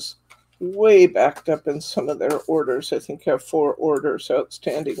Heartfelt is way backed up in some of their orders. I think I have 4 orders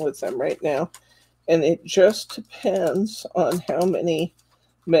outstanding with them right now. And it just depends on how many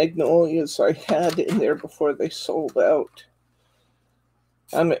magnolias I had in there before they sold out.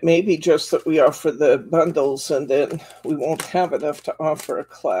 It may be just that we offer the bundles and then we won't have enough to offer a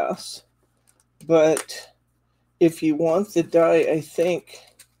class. But if you want the die, I think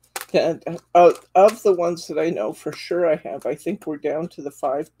that of the ones that I know for sure I have, I think we're down to the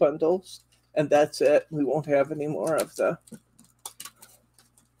 5 bundles, and that's it. We won't have any more of the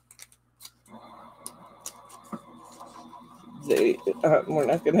we're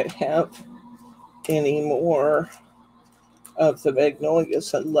not going to have any more of the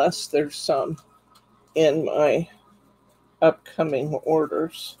magnolias unless there's some in my upcoming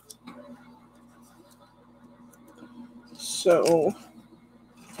orders. So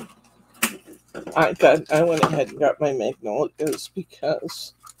I went ahead and got my magnolias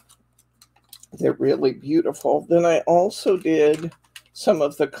because they're really beautiful. Then I also did some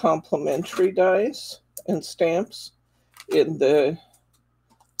of the complimentary dies and stamps in the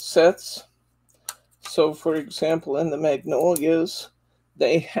sets. So for example, in the magnolias,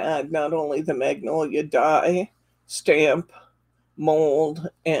 they had not only the magnolia die, stamp, mold,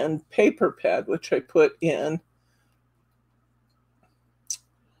 and paper pad, which I put in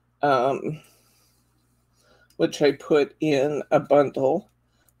a bundle.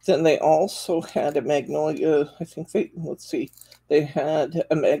 Then they also had a magnolia, I think they had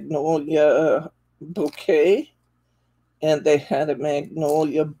a magnolia bouquet and they had a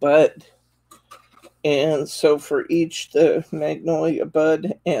magnolia bud. And so for each, the magnolia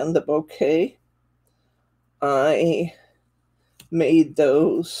bud and the bouquet, I made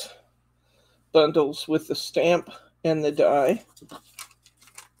those bundles with the stamp and the die,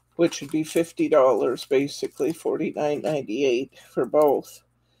 which would be $50 basically, $49.98 for both.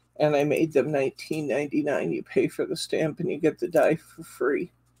 And I made them $19.99. You pay for the stamp and you get the die for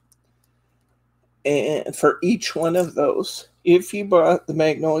free. And for each one of those, if you bought the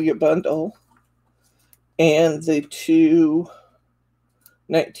magnolia bundle and the 2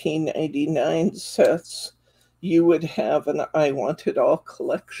 $19.99 sets, you would have an I Want It All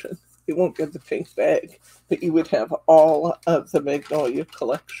collection. You won't get the pink bag, but you would have all of the magnolia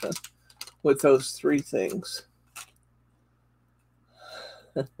collection with those 3 things.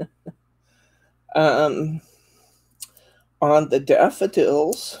 On the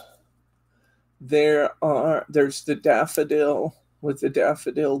daffodils, there's the daffodil with the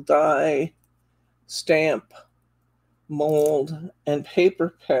daffodil die, stamp, mold, and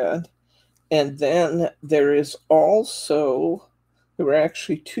paper pad. And then there were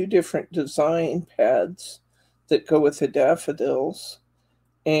actually 2 different design pads that go with the daffodils.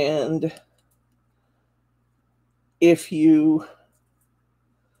 And if you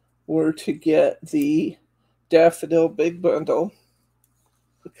were to get the daffodil big bundle,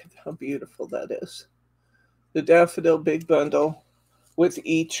 look at how beautiful that is. The daffodil big bundle with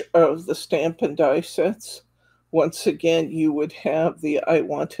each of the Stampin' Die sets. Once again, you would have the I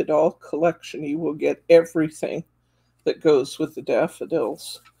Want It All collection. You will get everything that goes with the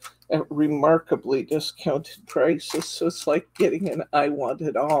daffodils at remarkably discounted prices. So it's like getting an I Want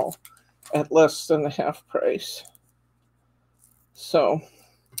It All at less than half price. So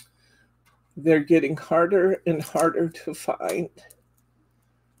they're getting harder and harder to find.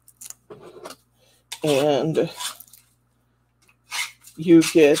 And you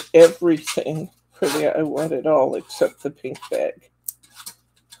get everything for the I Want It All except the pink bag.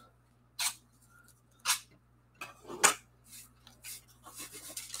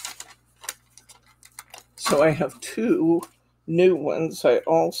 So I have two new ones. I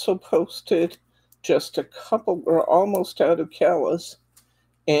also posted just a couple. We're almost out of callas,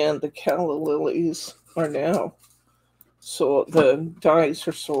 and the calla lilies are now. So the dies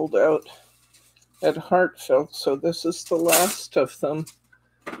are sold out at Heartfelt. So this is the last of them.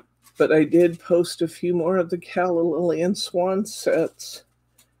 But I did post a few more of the calla lily and swan sets,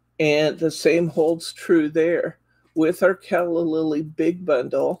 and the same holds true there. With our calla lily big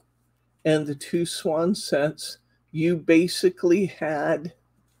bundle and the two swan sets, you basically have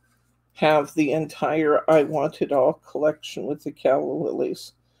the entire I Want It All collection with the calla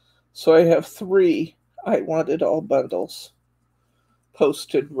lilies. So I have 3 I Want It All bundles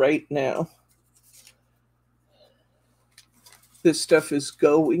posted right now. This stuff is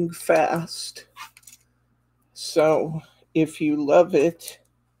going fast. So if you love it,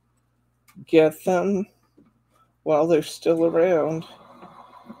 get them while they're still around,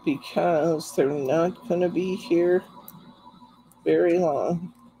 because they're not going to be here very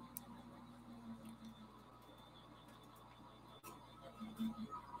long.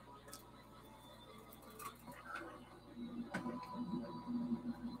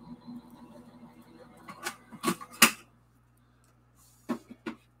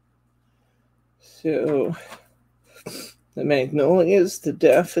 So the magnolias, the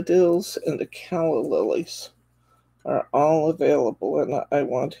daffodils, and the calla lilies are all available in the I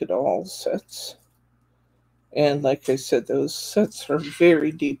Want It All sets. And like I said, those sets are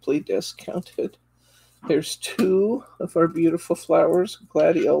very deeply discounted. There's 2 of our beautiful flowers,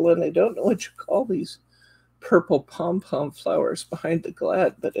 gladiola, and I don't know what you call these purple pom-pom flowers behind the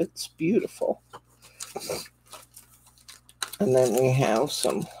glad, but it's beautiful. And then we have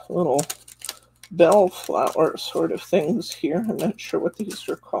some little bellflower sort of things here. I'm not sure what these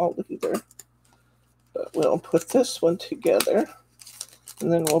are called either. But we'll put this one together.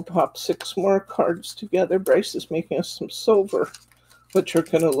 And then we'll pop 6 more cards together. Bryce is making us some silver, which are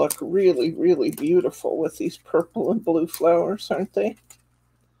going to look really, really beautiful with these purple and blue flowers, aren't they?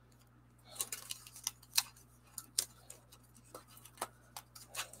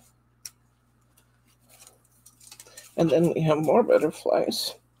 And then we have more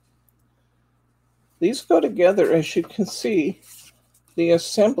butterflies. These go together, as you can see. The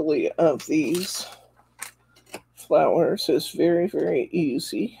assembly of these flowers is very, very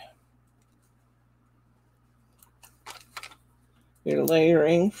easy. You're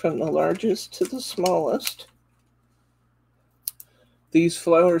layering from the largest to the smallest. These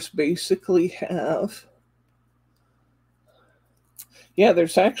flowers basically have,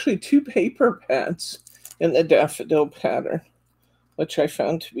 there's actually 2 paper pads in the daffodil pattern, which I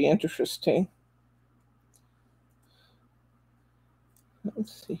found to be interesting.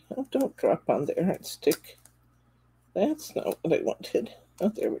 Let's see. Oh, don't drop on there and stick. That's not what I wanted. Oh,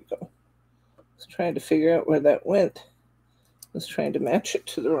 there we go. I was trying to figure out where that went. I was trying to match it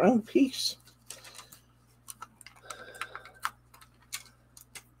to the wrong piece.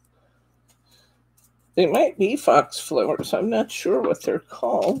 They might be foxflowers. I'm not sure what they're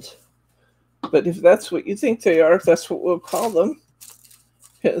called. But if that's what you think they are, that's what we'll call them.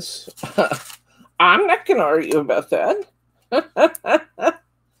 Because I'm not going to argue about that.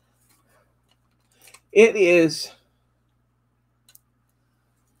 It is.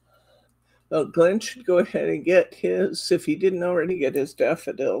 Well, Glenn should go ahead and get his. If he didn't already get his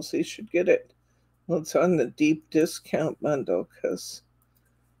daffodils, he should get it. Well, it's on the deep discount bundle because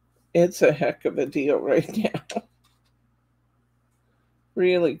it's a heck of a deal right now.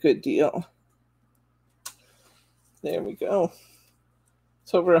 Really good deal. There we go.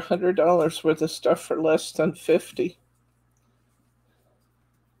 It's over $100 worth of stuff for less than $50.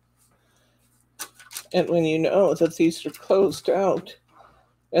 And when you know that these are closed out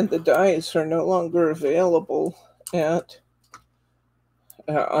and the dies are no longer available at,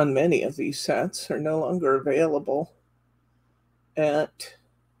 on many of these sets, are no longer available at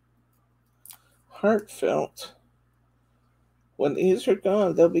Heartfelt. When these are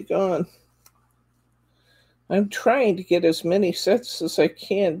gone, they'll be gone. I'm trying to get as many sets as I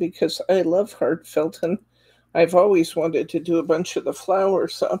can because I love heartfelt, and I've always wanted to do a bunch of the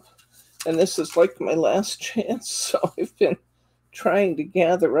flowers up, and this is like my last chance, so I've been trying to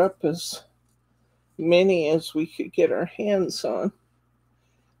gather up as many as we could get our hands on.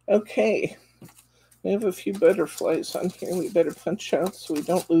 Okay, we have a few butterflies on here. We better punch out so we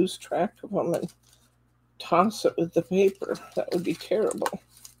don't lose track of them and toss it with the paper. That would be terrible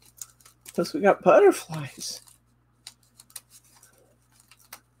because we got butterflies.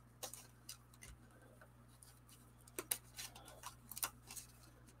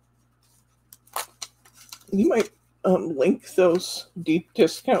 You might link those deep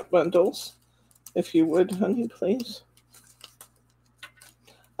discount bundles, if you would, honey, please.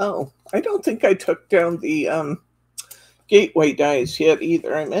 Oh, I don't think I took down the gateway dies yet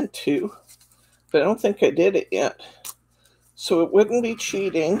either. I meant to, but I don't think I did it yet. So it wouldn't be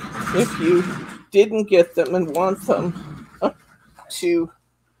cheating if you didn't get them and want them to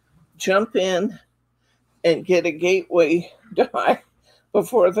jump in and get a gateway die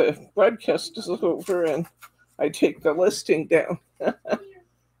before the broadcast is over and I take the listing down.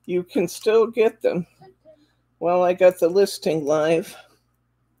 You can still get them. Well, I got the listing live.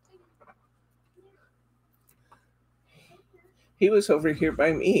 He was over here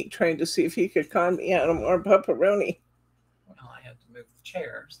by me trying to see if he could con me out of more pepperoni. Well, I had to move the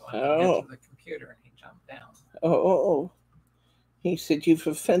chair so I could get to the computer, and he jumped down. Oh, he said, "You've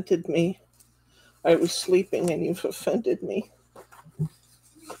offended me. I was sleeping and you've offended me."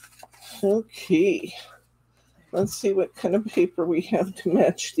 Okay, let's see what kind of paper we have to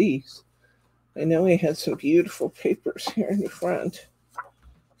match these. I know we had some beautiful papers here in the front.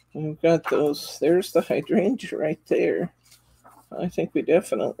 We've got those. There's the hydrangea right there. I think we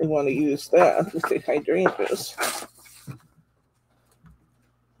definitely want to use that with the hydrangeas.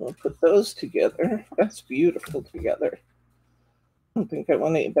 We'll put those together. That's beautiful together. I don't think I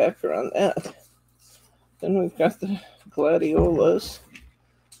want any backer on that. Then we've got the gladiolas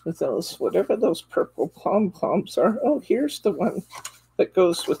with those, whatever those purple pom-poms are. Oh, here's the one that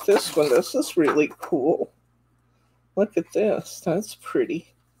goes with this one. This is really cool. Look at this. That's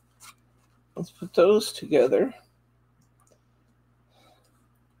pretty. Let's put those together.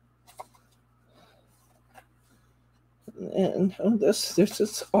 And oh, this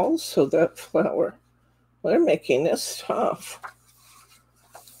is also that flower. They're making this tough.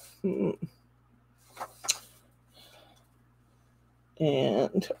 And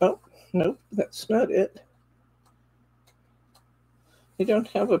oh, nope, that's not it. I don't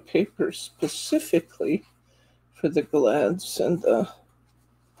have a paper specifically for the glads, and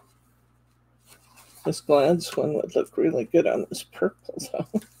this glads one would look really good on this purple, though.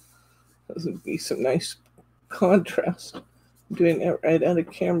 This would be some nice contrast. I'm doing that right out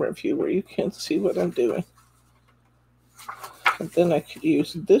of camera view where you can't see what I'm doing. And then I could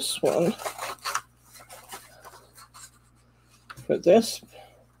use this one for this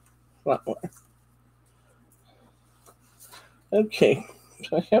flower. Okay,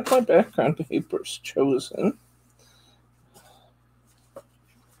 so I have my background papers chosen. I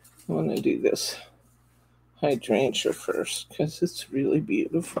want to do this hydrangea first because it's really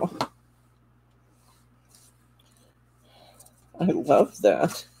beautiful. I love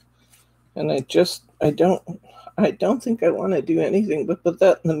that. And I don't think I want to do anything but put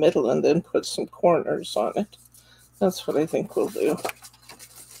that in the middle and then put some corners on it. That's what I think we'll do.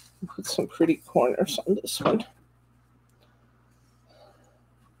 Put some pretty corners on this one.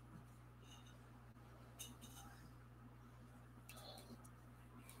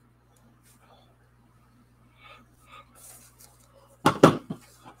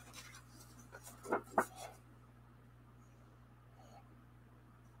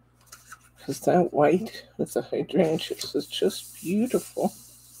 Because that white with the hydrangeas is just beautiful.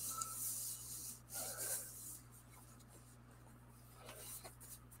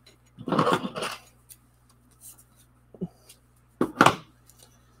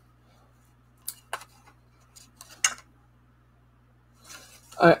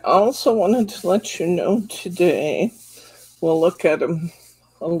 I also wanted to let you know today, we'll look at them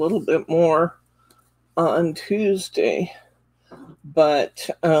a little bit more on Tuesday, but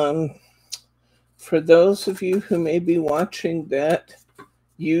for those of you who may be watching that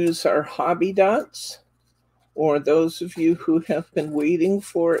use our hobby dots, or those of you who have been waiting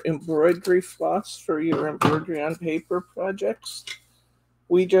for embroidery floss for your embroidery on paper projects,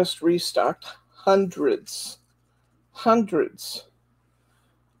 we just restocked hundreds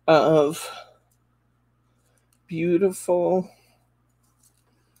of beautiful,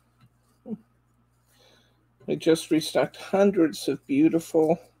 we just restocked hundreds of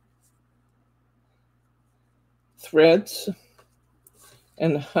beautiful threads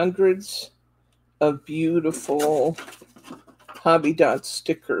and hundreds of beautiful Hobby Dot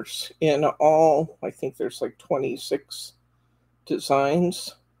stickers in all, I think there's like 26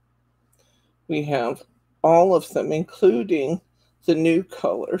 designs. We have all of them, including the new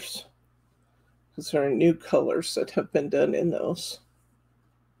colors, because there are new colors that have been done in those.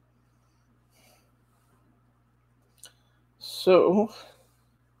 So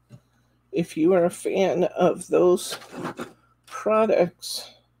if you are a fan of those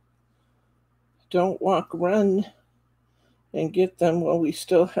products, don't walk, run and get them while we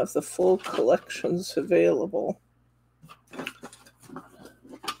still have the full collections available.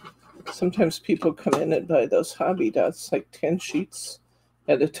 Sometimes people come in and buy those Hobby Dots like 10 sheets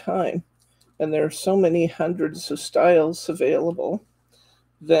at a time. And there are so many hundreds of styles available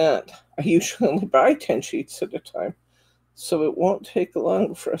that I usually only buy 10 sheets at a time. So it won't take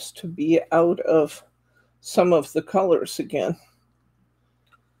long for us to be out of some of the colors again.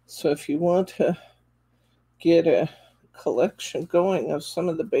 So if you want to get a collection going of some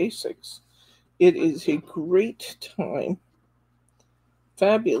of the basics, it is a great time,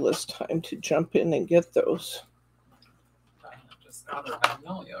 fabulous time to jump in and get those. I just got a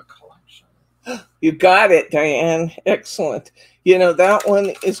Magnolia collection. You got it, Diane. Excellent. You know, that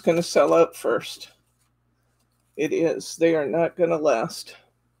one is going to sell out first. It is. They are not going to last.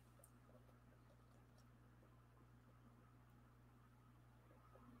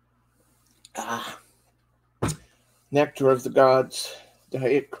 Ah. Nectar of the Gods,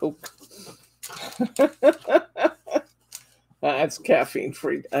 Diet Coke. That's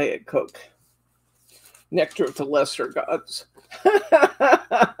caffeine-free Diet Coke. Nectar of the Lesser Gods.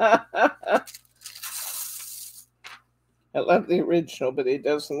 I love the original, but it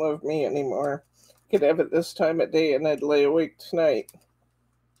doesn't love me anymore. Could have it this time of day and I'd lay awake tonight.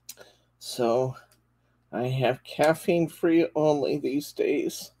 So I have caffeine-free only these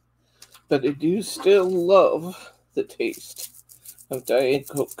days. But I do still love the taste of Diet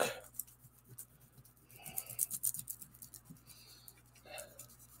Coke.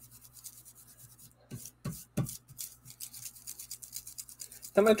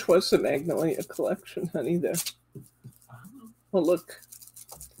 How much was the Magnolia collection, honey, there? Well, look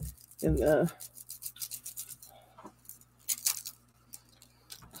in the...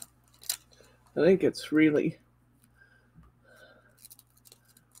 I think it's really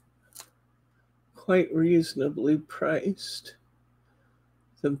quite reasonably priced.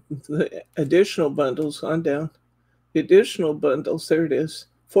 The additional bundles on down. The additional bundles, there it is.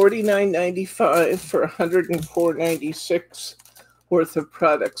 $49.95 for $104.96 worth of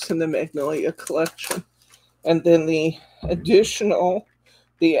products in the Magnolia collection. And then the additional,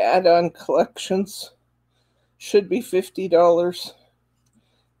 the add-on collections should be $50.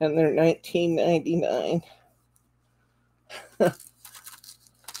 And they're $19.99.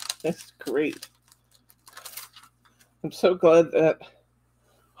 That's great. I'm so glad that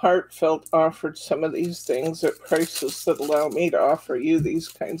Heartfelt offered some of these things at prices that allow me to offer you these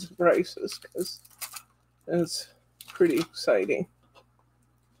kinds of prices, because it's pretty exciting.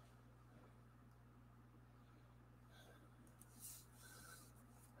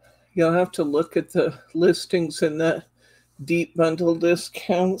 You'll have to look at the listings in the deep bundle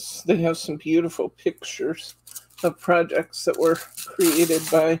discounts. They have some beautiful pictures of projects that were created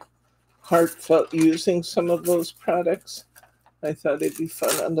by Heartfelt using some of those products. I thought it'd be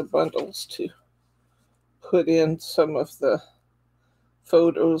fun on the bundles to put in some of the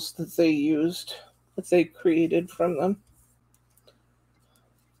photos that they used, that they created from them.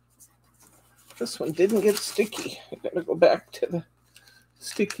 This one didn't get sticky. I gotta go back to the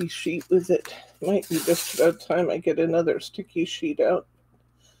sticky sheet with it. Might be just about time I get another sticky sheet out.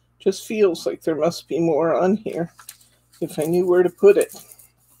 Just feels like there must be more on here if I knew where to put it.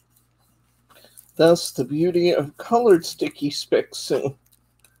 Thus the beauty of colored sticky spexing.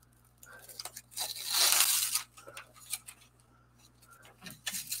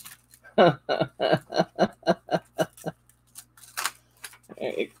 There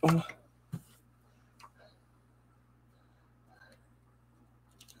you go.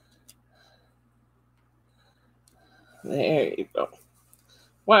 There you go.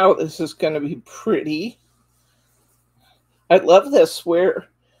 Wow, this is going to be pretty. I love this where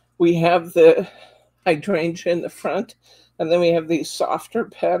we have the hydrangea in the front and then we have these softer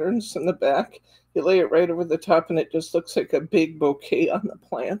patterns in the back. You lay it right over the top and it just looks like a big bouquet on the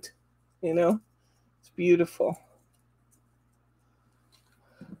plant. You know, it's beautiful.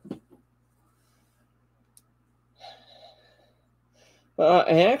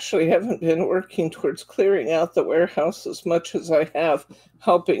 I actually haven't been working towards clearing out the warehouse as much as I have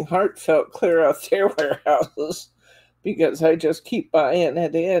helping Heartfelt clear out their warehouses. because I just keep buying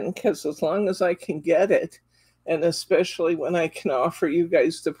it in, because as long as I can get it, and especially when I can offer you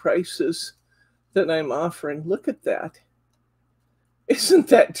guys the prices that I'm offering, look at that. Isn't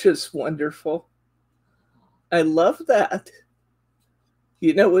that just wonderful? I love that.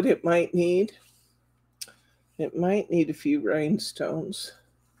 You know what it might need? It might need a few rhinestones.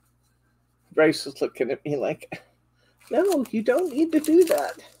 Bryce is looking at me like, no, you don't need to do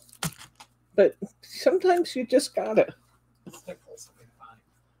that. But sometimes you just gotta. Stickles will be fine.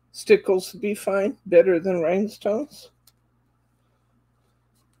 Stickles would be fine, better than rhinestones.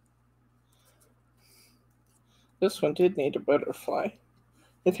 This one did need a butterfly.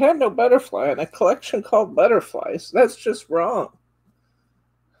 It had no butterfly in a collection called Butterflies. That's just wrong.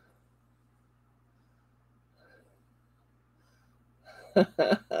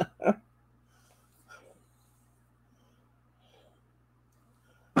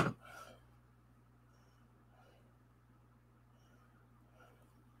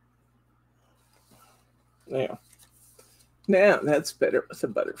 There. Now that's better with a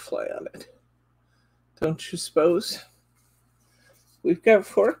butterfly on it. Don't you suppose? We've got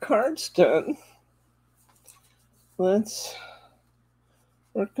 4 cards done. Let's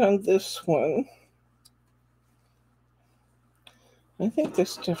work on this one. I think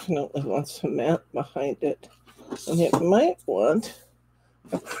this definitely wants a mat behind it. And it might want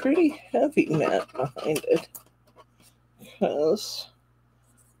a pretty heavy mat behind it, because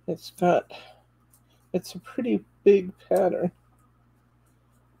it's a pretty big pattern.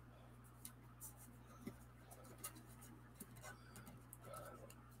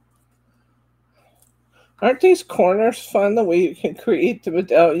 Aren't these corners fun, the way you can create the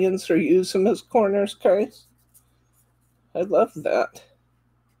medallions or use them as corners, guys? I love that.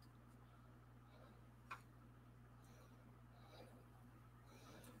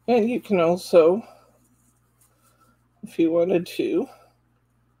 And you can also, if you wanted to,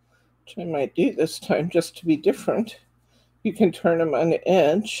 which I might do this time just to be different, you can turn them on the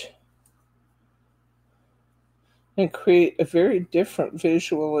edge and create a very different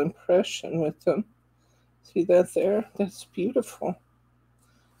visual impression with them. See that there? That's beautiful.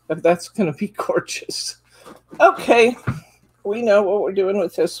 But that's going to be gorgeous. Okay, we know what we're doing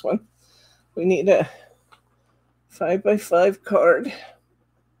with this one. We need a 5x5 card.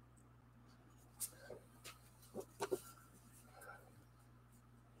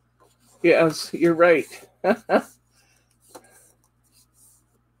 Yes, you're right.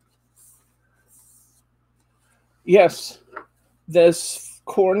 Yes, this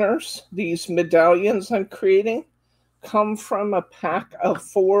corners, these medallions I'm creating, come from a pack of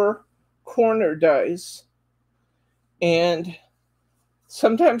 4 corner dies. And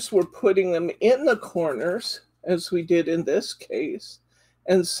sometimes we're putting them in the corners, as we did in this case.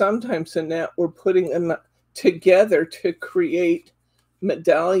 And sometimes in that, we're putting them together to create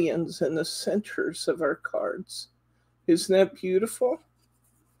medallions in the centers of our cards. Isn't that beautiful?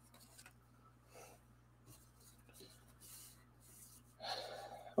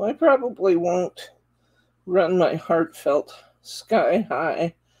 Well, I probably won't run my heartfelt sky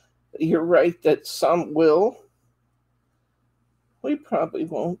high. You're right that some will. We probably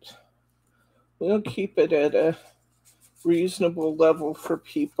won't. We'll keep it at a reasonable level for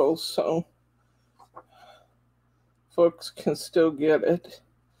people so folks can still get it.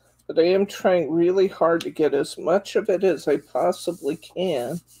 But I am trying really hard to get as much of it as I possibly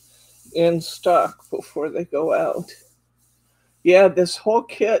can in stock before they go out. Yeah, this whole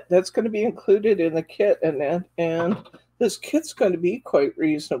kit, that's going to be included in the kit, and this kit's going to be quite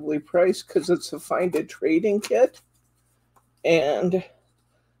reasonably priced because it's a find a trading kit. And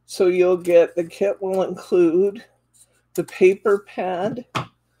so you'll get, the kit will include the paper pad.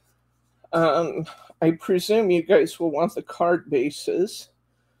 I presume you guys will want the card bases.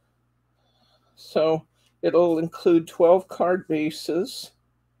 So it'll include 12 card bases.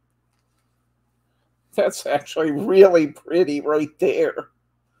 That's actually really pretty right there.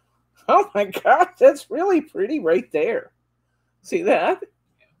 Oh my God, that's really pretty right there. See that?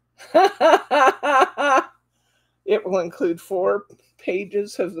 It will include 4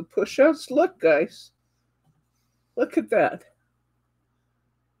 pages of the push-ups. Look, guys. Look at that.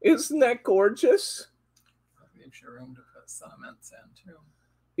 Isn't that gorgeous? It gives you room to put sentiments in too.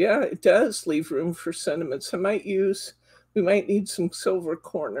 Yeah, it does leave room for sentiments. We might need some silver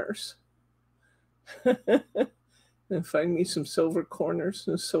corners. And find me some silver corners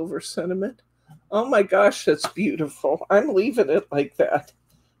and a silver sentiment. Oh my gosh, that's beautiful. I'm leaving it like that.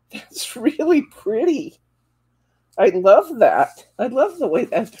 That's really pretty. I love that. I love the way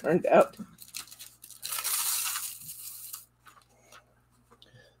that turned out.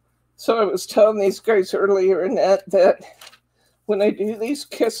 So I was telling these guys earlier, Annette, that when I do these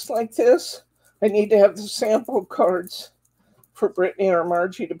kits like this, I need to have the sample cards for Brittany or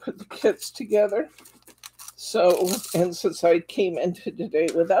Margie to put the kits together. So, and since I came into today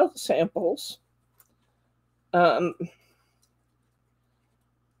without samples,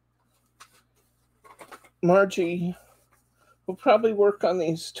 Margie will probably work on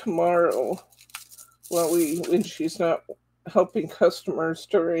these tomorrow when she's not helping customers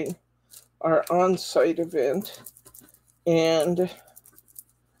during our on-site event. And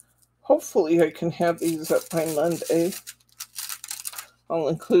hopefully I can have these up by Monday. I'll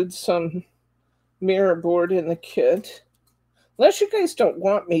include some mirror board in the kit. Unless you guys don't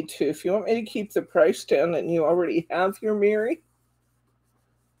want me to. If you want me to keep the price down and you already have your mirror,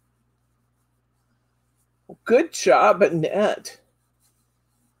 good job, Annette.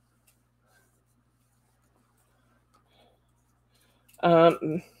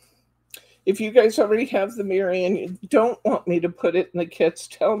 If you guys already have the mirror and you don't want me to put it in the kits,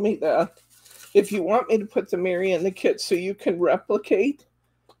 tell me that. If you want me to put the mirror in the kit so you can replicate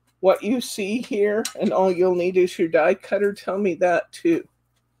what you see here and all you'll need is your die cutter, tell me that too.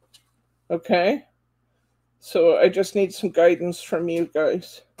 Okay? So I just need some guidance from you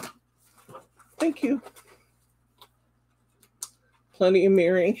guys. Thank you. Plenty of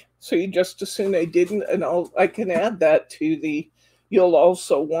mirroring. So you just assume I didn't, and I can add that to the, you'll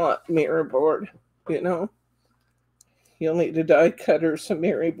also want mirror board, you know? You'll need a die cutter, some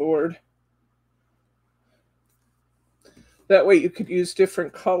mirror board. That way you could use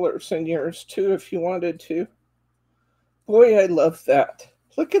different colors in yours too if you wanted to. Boy, I love that.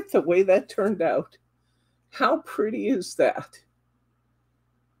 Look at the way that turned out. How pretty is that?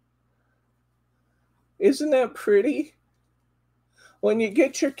 Isn't that pretty? When you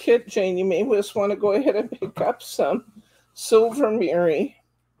get your kit, Jane, you may just want to go ahead and pick up some silver mirror.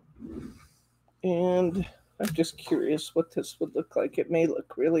 And I'm just curious what this would look like. It may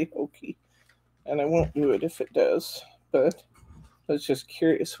look really hokey, and I won't do it if it does. But I was just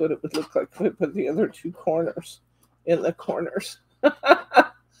curious what it would look like if I put the other two corners in the corners. I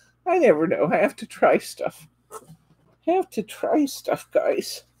never know. I have to try stuff.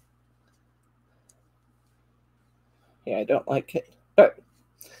 Guys. Yeah, I don't like it, but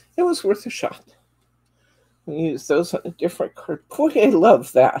it was worth a shot. We use those on a different card. Boy, I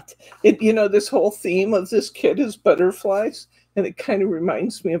love that. This whole theme of this kit is butterflies, and it kind of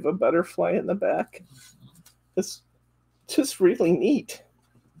reminds me of a butterfly in the back. It's just really neat.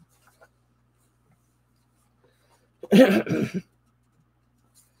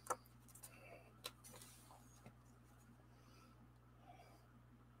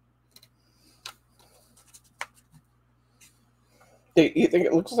 You think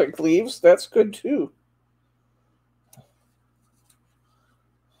it looks like leaves? That's good too.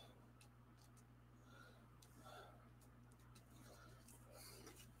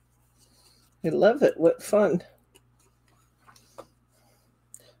 I love it. What fun.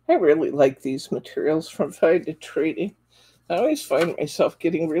 I really like these materials from Fide to Trading. I always find myself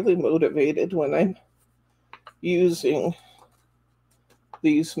getting really motivated when I'm using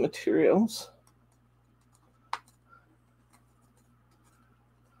these materials.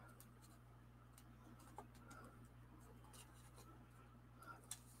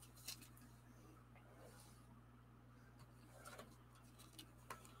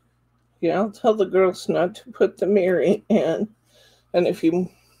 Yeah, I'll tell the girls not to put the mirror in. And if you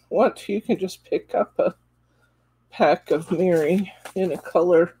want to, you can just pick up a pack of mirror in a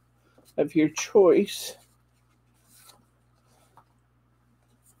color of your choice.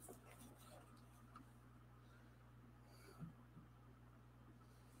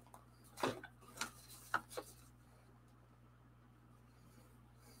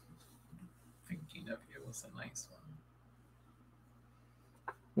 Thinking of You was a nice one.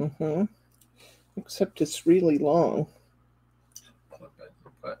 Except it's really long. Flip it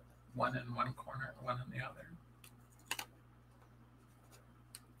and put one in one corner, one in the other.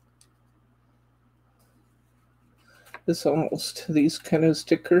 These kind of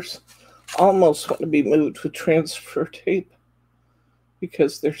stickers almost want to be moved with transfer tape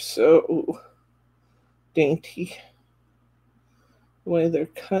because they're so dainty the way they're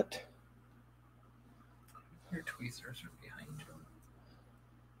cut. Your tweezers are behind you.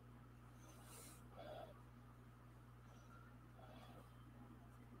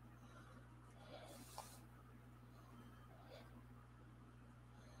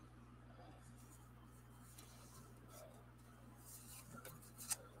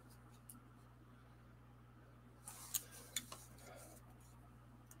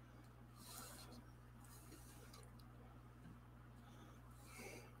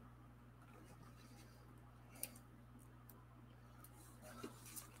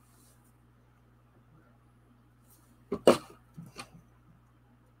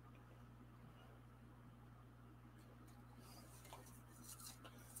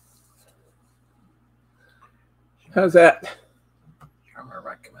 How's that? Charmer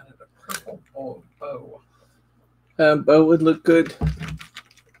recommended a purple bow. Bow would look good.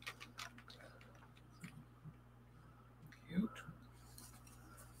 Cute.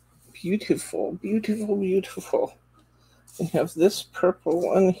 Beautiful, beautiful, beautiful. We have this purple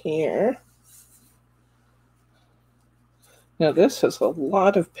one here. Now this has a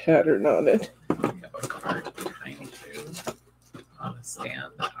lot of pattern on it. We have a card behind you on a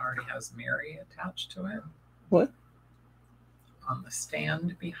stand that already has Mary attached to it. What? On the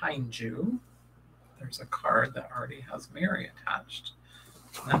stand behind you, there's a card that already has Mary attached.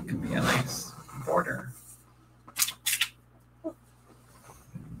 That could be a nice border.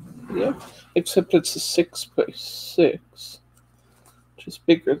 Yeah, except it's a 6x6, which is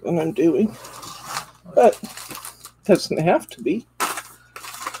bigger than I'm doing. But it doesn't have to be.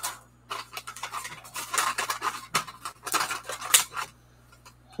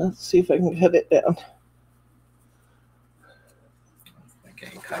 Let's see if I can cut it down.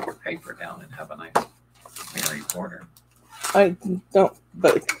 Okay, cut your paper down and have a nice Mary border. I don't,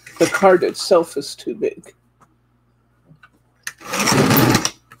 but the card itself is too big.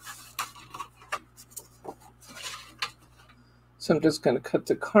 So I'm just going to cut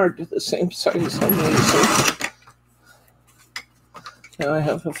the card to the same size I'm using. Now I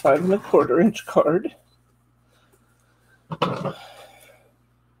have a 5 1/4 inch card.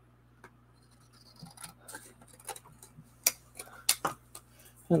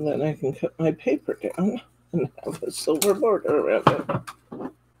 And then I can cut my paper down and have a silver border around it.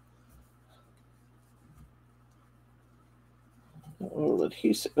 A little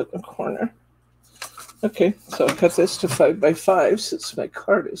adhesive in the corner. Okay, so I'll cut this to 5 by 5 since my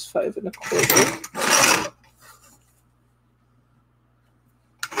card is 5 1/4.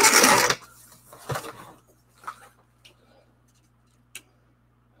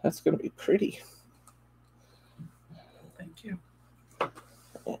 That's going to be pretty. Thank you.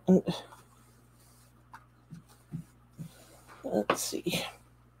 And let's see.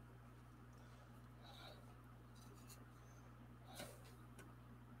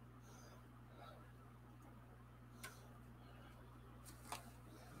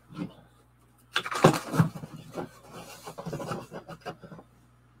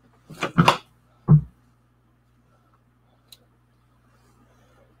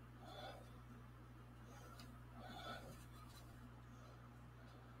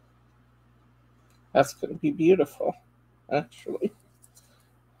 That's going to be beautiful, actually.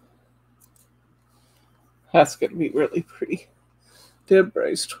 That's going to be really pretty. Deb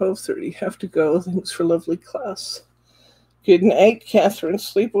Bryce, 12:30. Have to go. Thanks for lovely class. Good night, Catherine.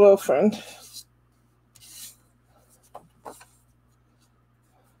 Sleep well, friend.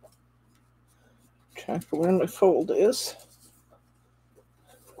 Trying to where my fold is.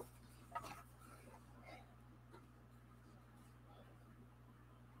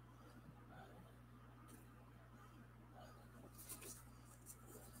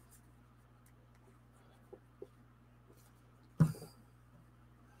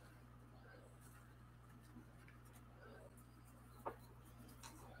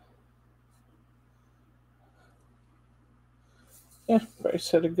 Yeah, Bryce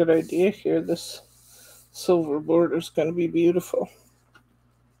had a good idea here. This silver border is going to be beautiful.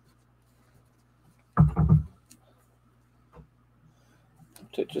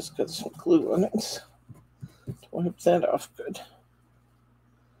 To just got some glue on it. To wipe that off good.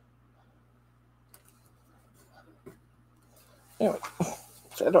 There we go.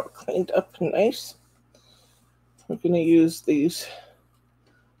 That all cleaned up and nice. We're going to use these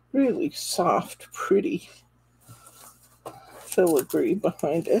really soft, pretty filigree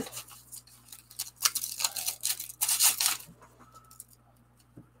behind it.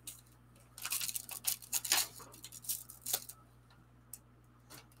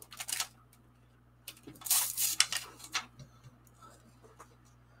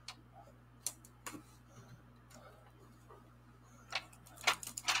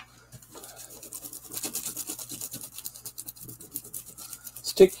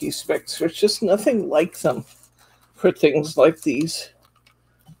 Sticky specs, there's just nothing like them for things like these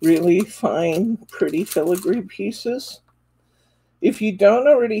really fine, pretty filigree pieces. If you don't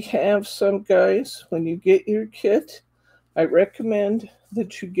already have some, guys, when you get your kit, I recommend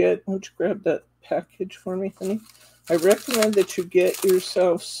that you get, why don't you grab that package for me, honey? I recommend that you get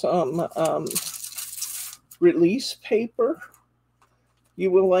yourself some release paper.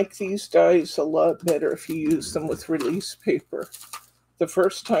 You will like these dies a lot better if you use them with release paper. The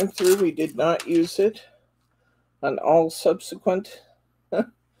first time through, we did not use it. On all subsequent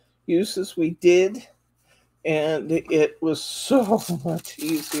uses, we did. And it was so much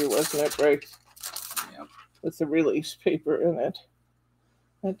easier, wasn't it, Bryce? Yep. with the release paper in it.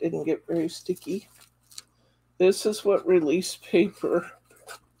 That didn't get very sticky. This is what release paper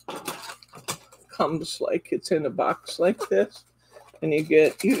comes like. It's in a box like this, and you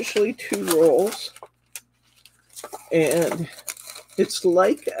get usually 2 rolls, and it's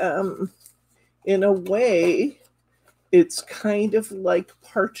like, in a way, it's kind of like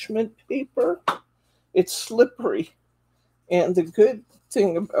parchment paper. It's slippery, and the good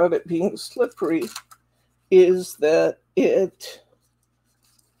thing about it being slippery is that it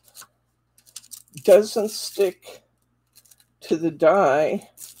doesn't stick to the die,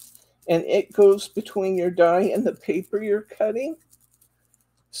 and it goes between your die and the paper you're cutting,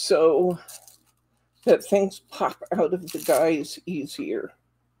 so that things pop out of the dies easier.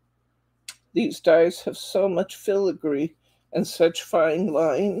 These dies have so much filigree and such fine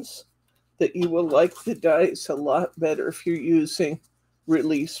lines that you will like the dies a lot better if you're using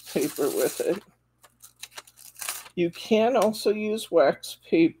release paper with it. You can also use wax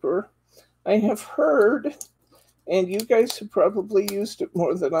paper. I have heard, and you guys have probably used it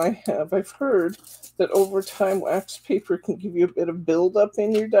more than I have, I've heard that over time wax paper can give you a bit of buildup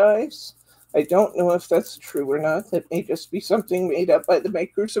in your dies. I don't know if that's true or not. That may just be something made up by the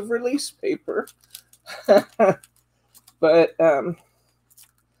makers of release paper. But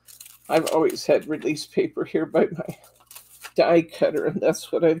I've always had release paper here by my die cutter, and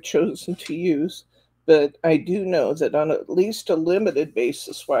that's what I've chosen to use. But I do know that on at least a limited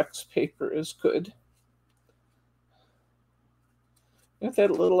basis, wax paper is good. Got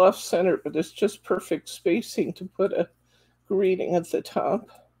that a little off center, but it's just perfect spacing to put a greeting at the top.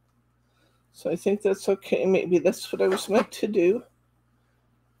 So I think that's okay. Maybe that's what I was meant to do.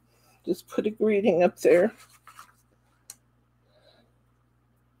 Just put a greeting up there.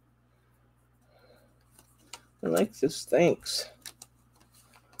 I like this, thanks.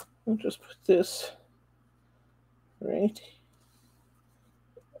 I'll just put this right.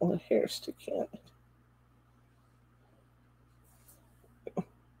 All the hair sticking out.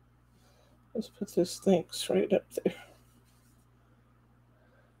 Let's put this thanks right up there.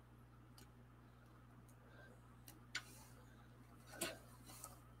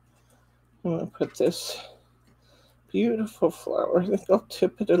 I'm going to put this beautiful flower. I think I'll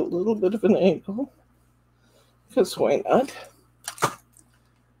tip it at a little bit of an angle, because why not?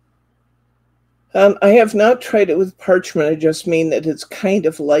 I have not tried it with parchment. I just mean that it's kind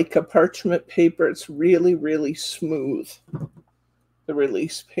of like a parchment paper. It's really, really smooth. The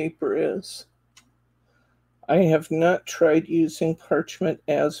release paper is. I have not tried using parchment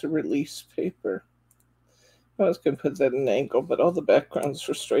as a release paper. I was going to put that in an angle, but all the backgrounds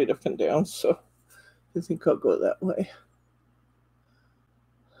are straight up and down, so I think I'll go that way.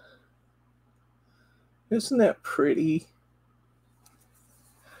 Isn't that pretty?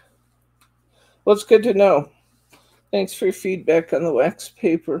 Well, it's good to know. Thanks for your feedback on the wax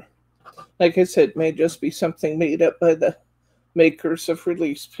paper. Like I said, it may just be something made up by the makers of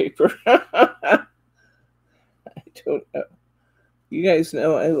release paper. I don't know. You guys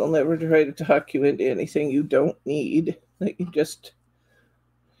know I will never try to talk you into anything you don't need. That you just,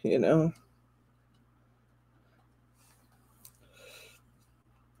 you know.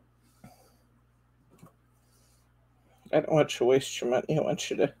 I don't want you to waste your money. I want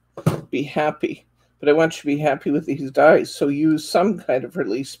you to be happy. But I want you to be happy with these dies. So use some kind of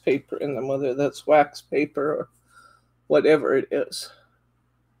release paper in them, whether that's wax paper or whatever it is.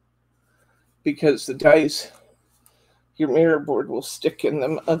 Because the dies, your mirror board will stick in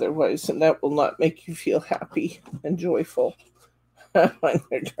them otherwise, and that will not make you feel happy and joyful when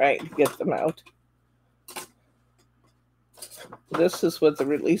you're trying to get them out. This is what the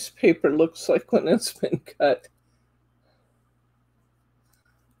release paper looks like when it's been cut.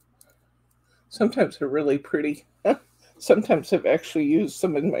 Sometimes they're really pretty. Sometimes I've actually used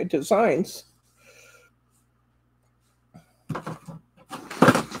them in my designs.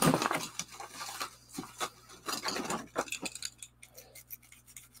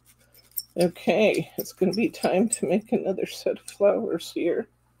 Okay, it's going to be time to make another set of flowers here.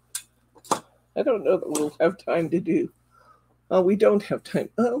 I don't know that we'll have time to do. Oh, we don't have time.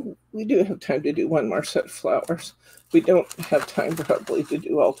 Oh, we do have time to do one more set of flowers. We don't have time probably to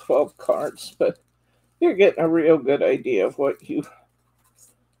do all 12 cards, but you're getting a real good idea of what you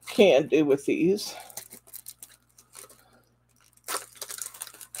can do with these.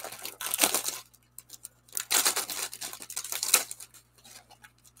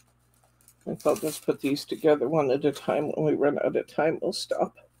 I think I'll just put these together one at a time. When we run out of time, we'll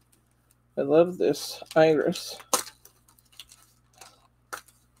stop. I love this iris.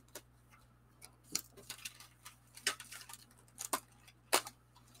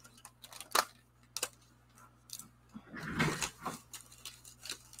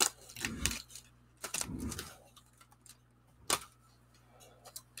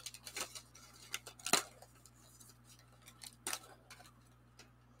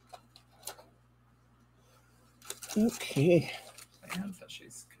 Okay. And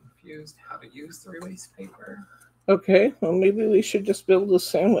she's confused how to use the release paper. Okay, well, maybe we should just build a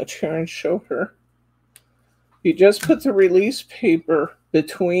sandwich here and show her. You just put the release paper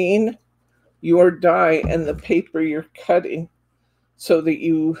between your die and the paper you're cutting so that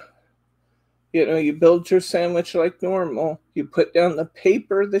you build your sandwich like normal. You put down the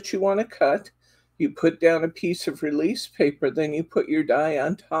paper that you want to cut. You put down a piece of release paper, then you put your die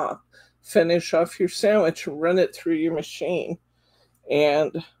on top. Finish off your sandwich and run it through your machine.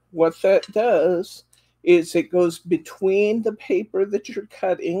 And what that does is it goes between the paper that you're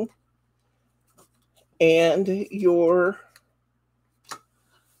cutting and your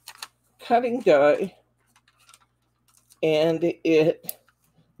cutting die, and it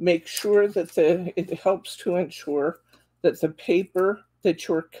makes sure that it helps to ensure that the paper that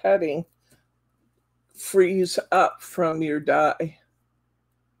you're cutting frees up from your die.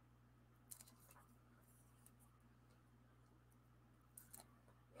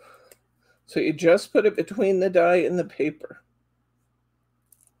 So you just put it between the die and the paper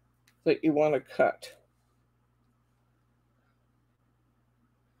that you want to cut.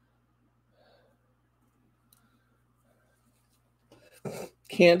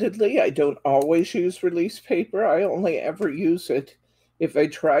 Candidly, I don't always use release paper. I only ever use it if I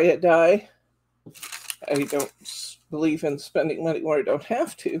try a die. I don't believe in spending money where I don't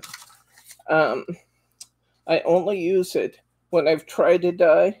have to. I only use it when I've tried a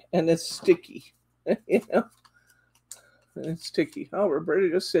die and it's sticky. It's sticky. Oh, Roberta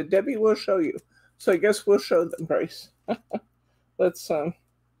just said, Debbie will show you. So I guess we'll show them, Bryce. Let's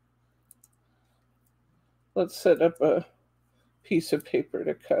set up a piece of paper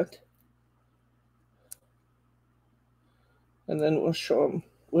to cut. And then we'll show them.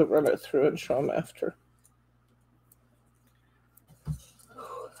 We'll run it through and show them after. You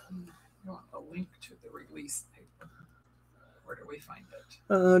want a link to the release paper. Where do we find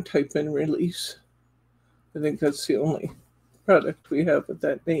it? Type in release. I think that's the only product we have with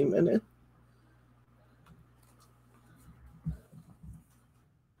that name in it.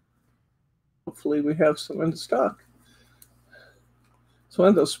 Hopefully we have some in stock. It's one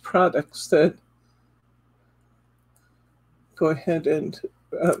of those products that go ahead and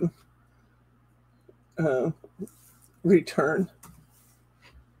return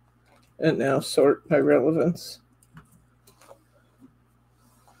and now sort by relevance.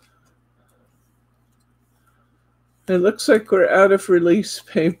 It looks like we're out of release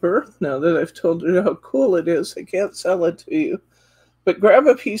paper. Now that I've told you how cool it is, I can't sell it to you. But grab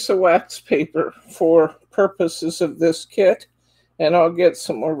a piece of wax paper for purposes of this kit, and I'll get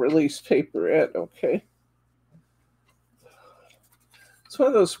some more release paper in, okay? It's one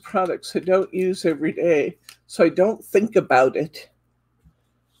of those products I don't use every day, so I don't think about it.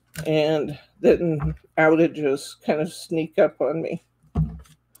 And then outages kind of sneak up on me.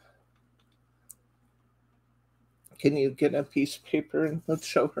 Can you get a piece of paper and let's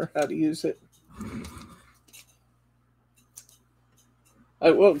show her how to use it? I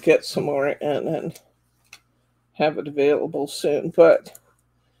will get some more in and have it available soon, but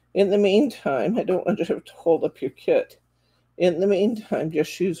in the meantime, I don't want you to have to hold up your kit. In the meantime,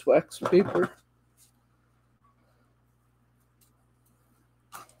 just use wax paper.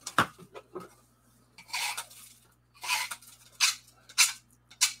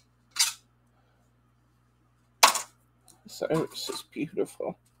 This iris is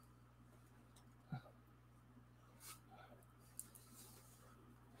beautiful.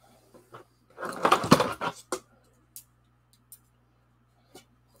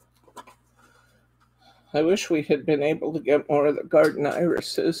 I wish we had been able to get more of the garden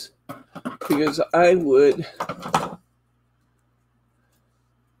irises, because I would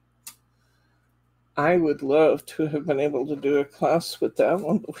love to have been able to do a class with that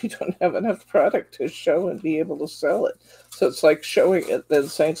one, but we don't have enough product to show and be able to sell it. So it's like showing it, then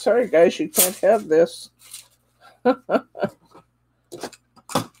saying, sorry guys, you can't have this.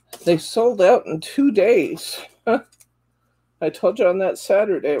 They sold out in 2 days. I told you on that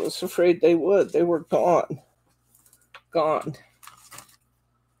Saturday, I was afraid they would. They were gone. Gone.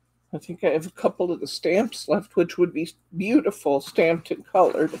 I think I have a couple of the stamps left, which would be beautiful, stamped and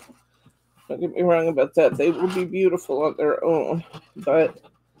colored. Don't get me wrong about that. They will be beautiful on their own, but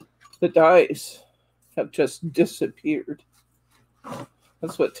the dies have just disappeared.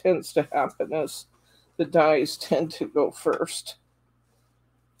 That's what tends to happen, is the dies tend to go first.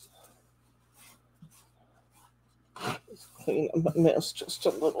 Let's clean up my mess just a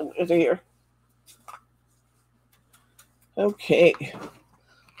little bit here. Okay,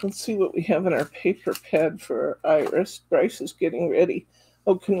 let's see what we have in our paper pad for our iris. Bryce is getting ready.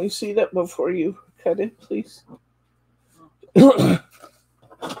 Oh, can we see that before you cut it, please?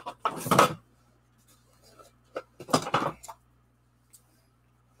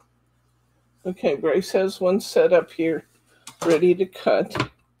 Okay, Bryce has one set up here, ready to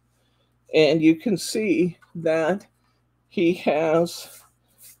cut. And you can see that he has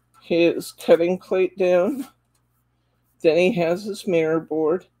his cutting plate down. Then he has his mirror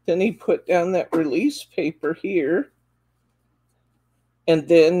board. Then he put down that release paper here. And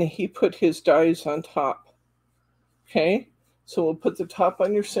then he put his dies on top. Okay, so we'll put the top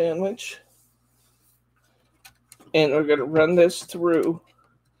on your sandwich. And we're going to run this through.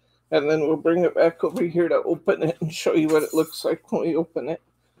 And then we'll bring it back over here to open it and show you what it looks like when we open it.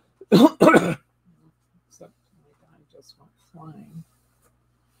 Except my die just went flying.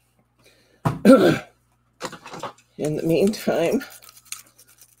 In the meantime,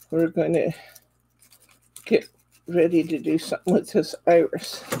 we're going to get ready to do something with this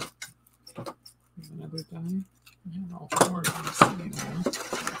iris. Another die? I have all four of them sitting there.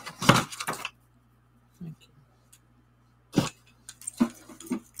 Thank you.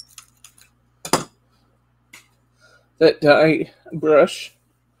 That die brush,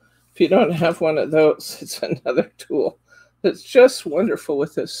 if you don't have one of those, it's another tool that's just wonderful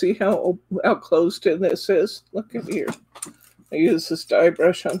with this. See how closed in this is? Look at here. I use this die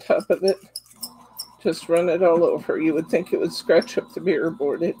brush on top of it. Just run it all over. You would think it would scratch up the mirror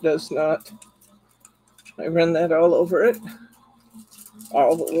board. It does not. I run that all over it.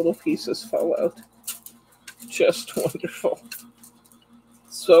 All the little pieces fall out. Just wonderful.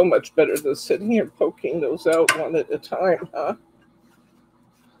 So much better than sitting here poking those out one at a time, huh?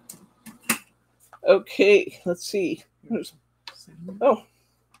 Okay, let's see. Oh,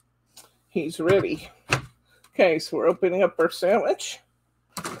 he's ready. Okay, so we're opening up our sandwich.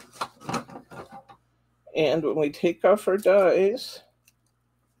 And when we take off our dies,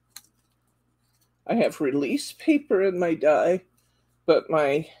 I have release paper in my die, but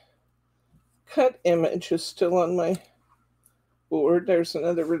my cut image is still on my board. There's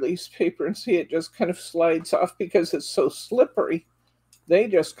another release paper, and see, it just kind of slides off because it's so slippery. They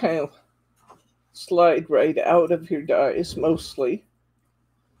just kind of slide right out of your dies mostly.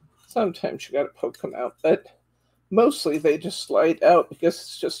 Sometimes you got to poke them out, but mostly they just slide out because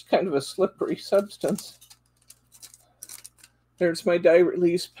it's just kind of a slippery substance. There's my die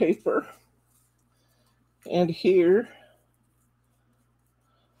release paper. And here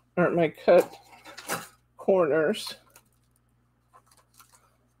are my cut corners.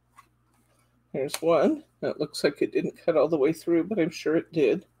 Here's one. That looks like it didn't cut all the way through, but I'm sure it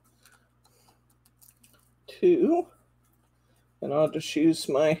did. Two. And I'll just use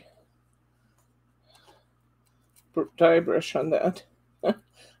my die brush on that.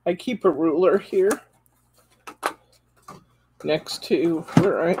 I keep a ruler here next to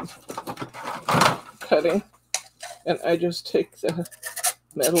where I'm cutting, and I just take the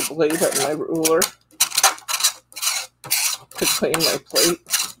metal blade on my ruler to clean my plate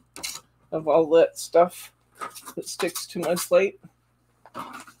of all that stuff that sticks to my plate.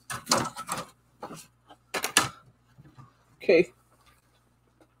 Okay.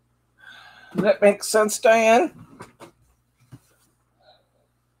 Does that make sense, Diane?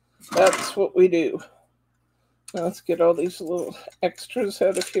 That's what we do. Now let's get all these little extras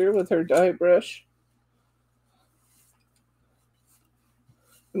out of here with our die brush.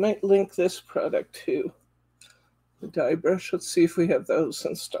 We might link this product too. The die brush. Let's see if we have those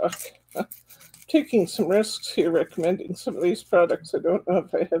in stock. I'm taking some risks here recommending some of these products. I don't know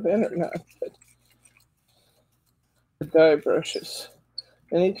if I have in or not, but the die brushes.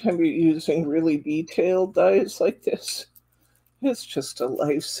 Anytime you're using really detailed dies like this, it's just a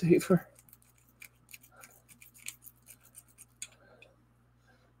lifesaver.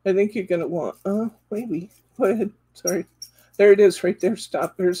 I think you're going to want, maybe. Go ahead. Sorry. There it is right there.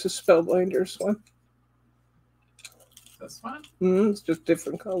 Stop. There's a Spellbinders one. This one? It's just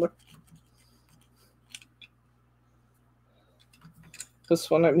different color. This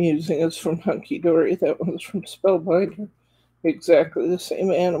one I'm using is from Hunky Dory. That one's from Spellbinder. Exactly the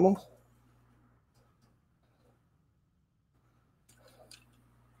same animal.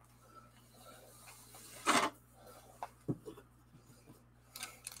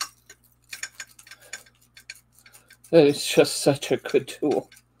 That is just such a good tool.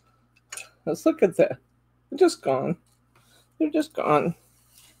 Let's look at that. They're just gone. They're just gone.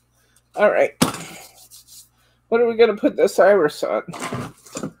 All right. What are we going to put this iris on?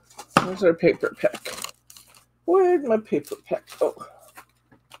 Where's our paper pack? Where'd my paper pack go?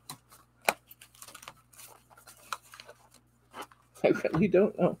 I really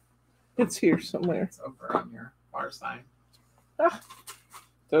don't know. It's here somewhere. It's over on your far side.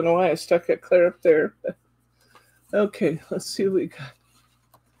 Don't know why I stuck it clear up there. But Okay, let's see what we got.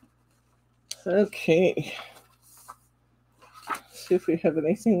 Okay. See if we have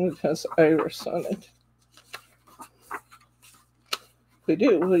anything that has iris on it. If we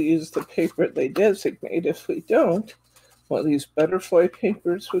do, we'll use the paper they designate. If we don't, well, these butterfly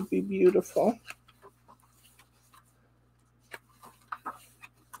papers would be beautiful.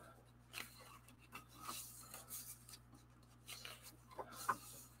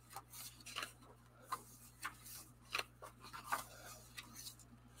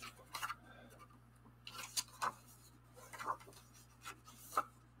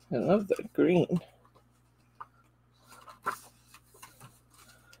 I love that green.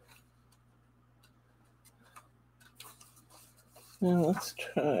 Now let's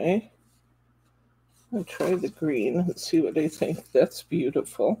try. I'll try the green and see what I think. That's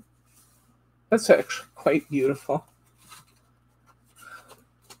beautiful. That's actually quite beautiful.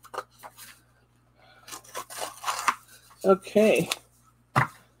 Okay. I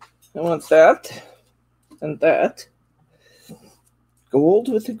want that and that.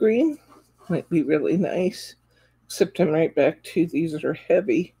 Gold with the green might be really nice. Except I'm right back to these are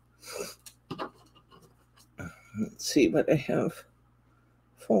heavy. Let's see what I have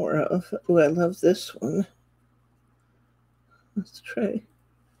 4 of. Oh, I love this one. Let's try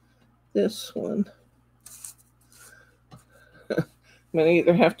this one. I'm going to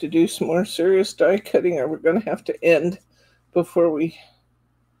either have to do some more serious die cutting or we're going to have to end before we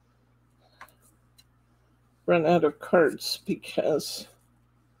run out of cards because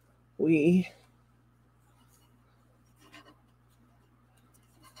we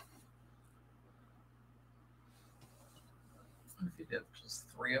If you did just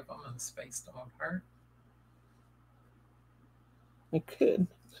 3 of them and spaced them apart. I could,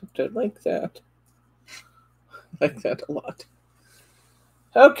 except I like that. I like that a lot.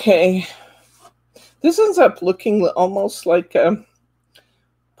 Okay. This ends up looking almost like a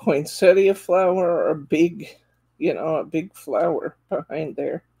poinsettia flower or a big, a big flower behind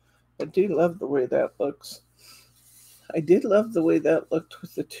there. I do love the way that looks. I did love the way that looked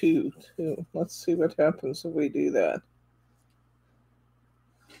with the 2, too. Let's see what happens if we do that.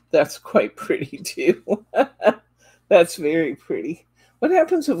 That's quite pretty, too. That's very pretty. What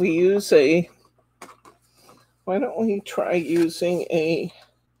happens if we use a... Why don't we try using a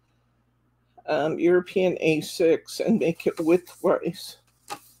European A6 and make it widthwise?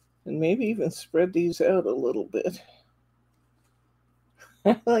 And maybe even spread these out a little bit.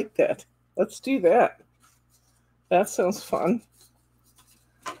 I like that. Let's do that. That sounds fun.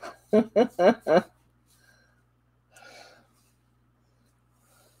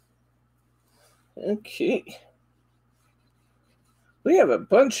 Okay. We have a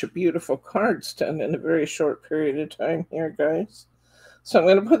bunch of beautiful cards done in a very short period of time here, guys. So I'm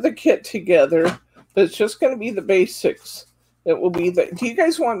going to put the kit together, but it's just going to be the basics. It will be the... Do you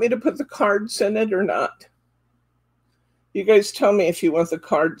guys want me to put the cards in it or not? You guys tell me if you want the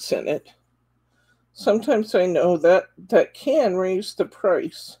cards in it. Sometimes I know that can raise the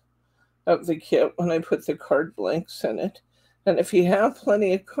price of the kit when I put the card blanks in it. And if you have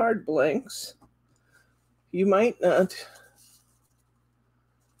plenty of card blanks, you might not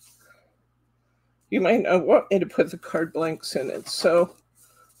want me to put the card blanks in it. So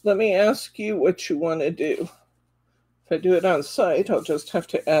let me ask you what you want to do. If I do it on site, I'll just have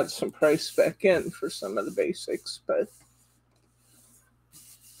to add some price back in for some of the basics. But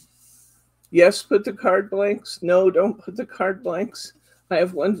yes, put the card blanks. No, don't put the card blanks. I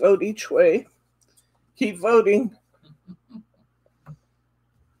have 1 vote each way. Keep voting.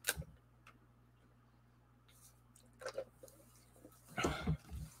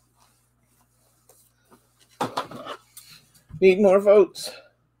 Need more votes.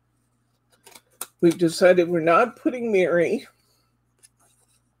 We've decided we're not putting Mary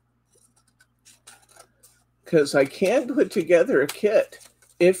because I can put together a kit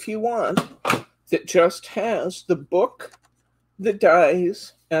if you want that just has the book, the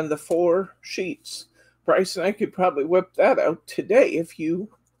dies, and the 4 sheets. Bryce and I could probably whip that out today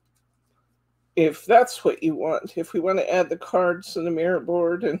if that's what you want. If we want to add the cards and the mirror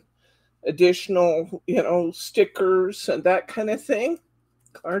board and additional, stickers and that kind of thing.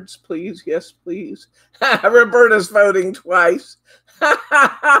 Cards, please. Yes, please. Roberta's voting twice.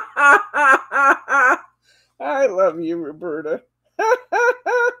 I love you, Roberta.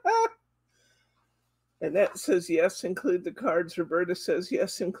 And that says yes, include the cards. Roberta says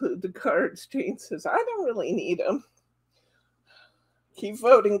yes, include the cards. Jane says, I don't really need them. Keep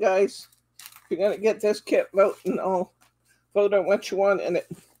voting, guys. If you're going to get this kit, voting, I'll vote on what you want in it.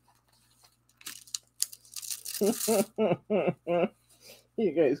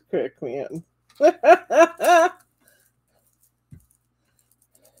 You guys crack me up.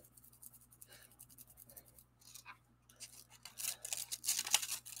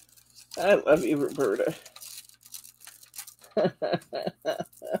 I love you, Roberta.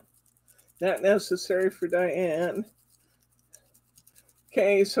 Not necessary for Diane.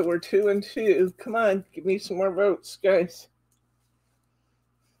 Okay, so we're 2 and 2. Come on, give me some more votes, guys.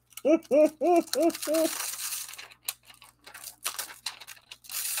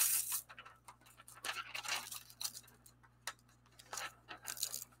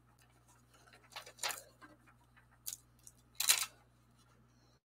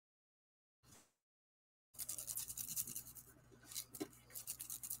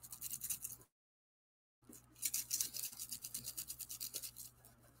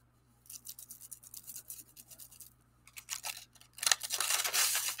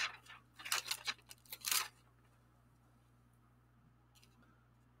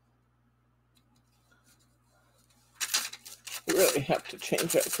 I really have to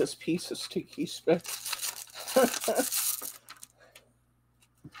change out this piece of sticky speck.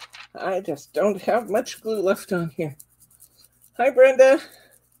 I just don't have much glue left on here. Hi, Brenda.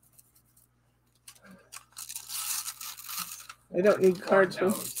 I don't need cards.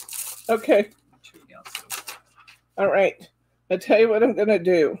 Okay. All right. I'll tell you what I'm going to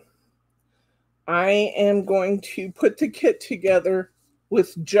do. I am going to put the kit together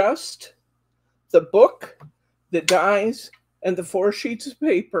with just the book, the dies, and the 4 sheets of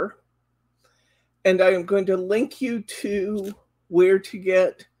paper. And I am going to link you to where to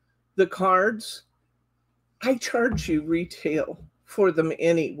get the cards. I charge you retail for them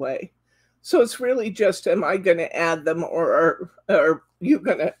anyway. So it's really just, am I going to add them or are you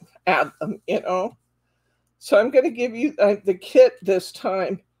going to add them, you know? So I'm going to give you, the kit this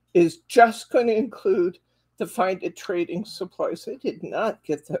time is just going to include the Find It trading supplies. I did not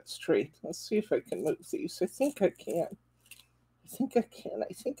get that straight. Let's see if I can move these. I think I can. I think I can.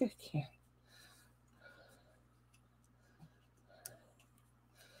 I think I can.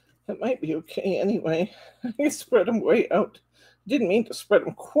 It might be okay anyway. I spread them way out. Didn't mean to spread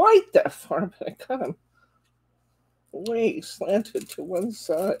them quite that far, but I cut them way slanted to one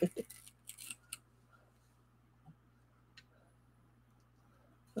side.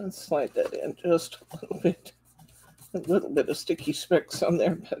 Let's slide that in just a little bit. A little bit of sticky specks on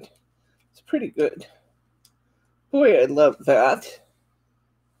there, but it's pretty good. Boy, I love that.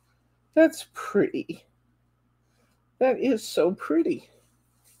 That's pretty. That is so pretty.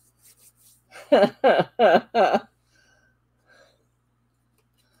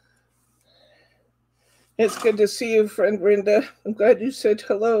 It's good to see you, friend Brenda. I'm glad you said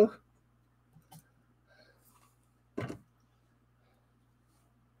hello.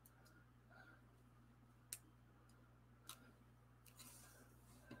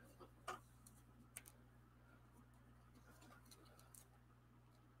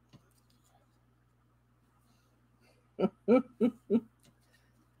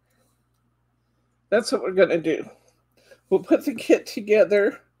 That's what we're going to do. We'll put the kit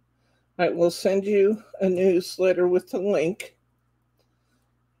together. I will send you a newsletter with the link.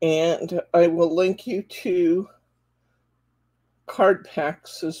 And I will link you to card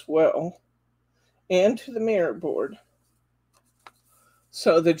packs as well. And to the mirror board.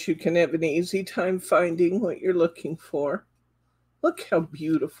 So that you can have an easy time finding what you're looking for. Look how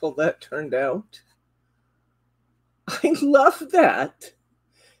beautiful that turned out. I love that.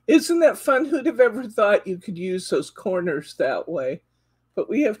 Isn't that fun? Who'd have ever thought you could use those corners that way? But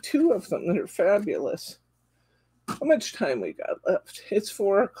we have 2 of them that are fabulous. How much time we got left? It's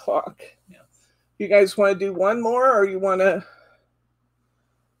 4 o'clock. Yes. You guys want to do one more or you want to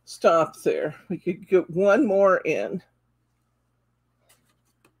stop there? We could get one more in.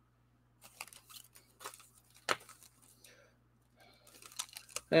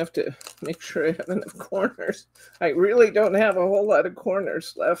 I have to make sure I have enough corners. I really don't have a whole lot of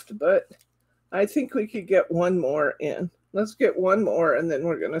corners left, but I think we could get one more in. Let's get one more, and then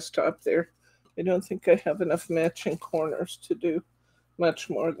we're going to stop there. I don't think I have enough matching corners to do much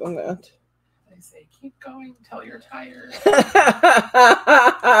more than that. They say, keep going until you're tired.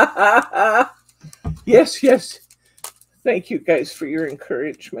 Yes, yes. Thank you guys for your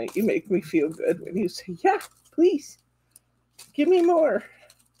encouragement. You make me feel good when you say, yeah, please, give me more.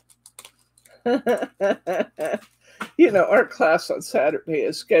 You know, our class on Saturday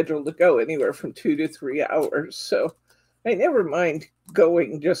is scheduled to go anywhere from 2 to 3 hours. So I never mind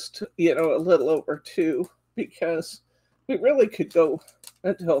going just, you know, a little over 2 because we really could go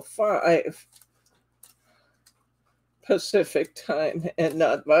until 5 Pacific time and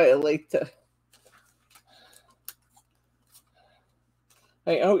not violate the...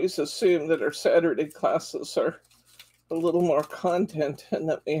 I always assume that our Saturday classes are a little more content and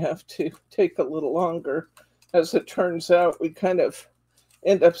that we have to take a little longer. As it turns out, we kind of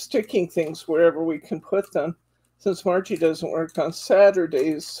end up sticking things wherever we can put them, since Margie doesn't work on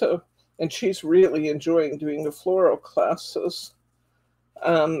Saturdays, so, and she's really enjoying doing the floral classes.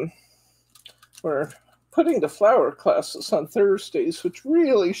 We're putting the flower classes on Thursdays, which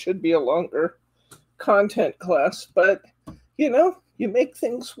really should be a longer content class, but you know, you make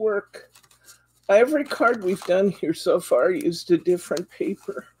things work. Every card we've done here so far used a different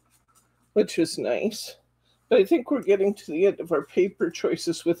paper, which is nice. But I think we're getting to the end of our paper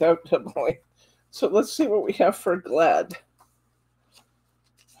choices without doubling. So let's see what we have for Glad.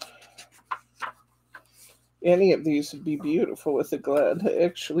 Any of these would be beautiful with a Glad. I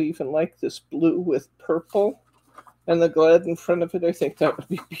actually even like this blue with purple and the Glad in front of it. I think that would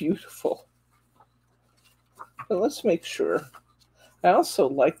be beautiful. But let's make sure. I also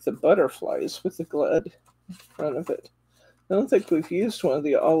like the butterflies with the Glad in front of it. I don't think we've used one of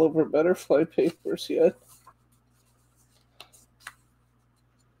the all-over butterfly papers yet.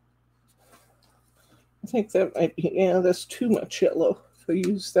 I think that might be, yeah, that's too much yellow if I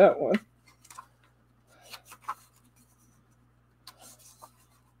use that one.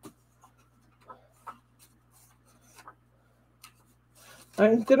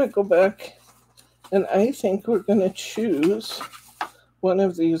 I'm going to go back and I think we're going to choose one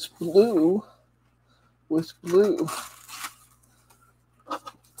of these blue with blue,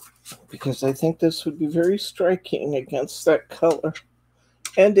 because I think this would be very striking against that color.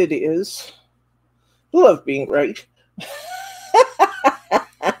 And it is. Love being right.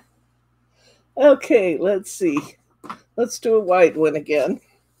 Okay, let's see. Let's do a wide one again.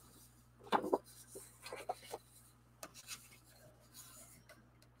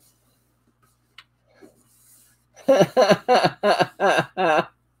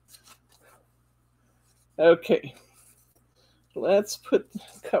 Okay, let's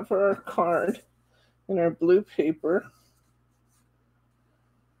cover our card in our blue paper.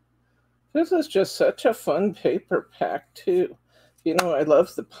 This is just such a fun paper pack too. You know, I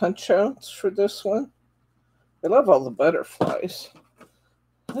love the punch outs for this one. I love all the butterflies.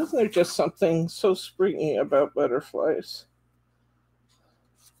 Isn't there just something so springy about butterflies?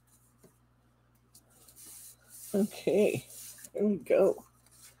 Okay, here we go.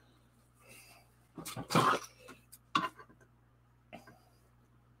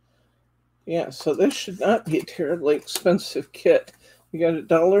 Yeah, so this should not be a terribly expensive kit. We got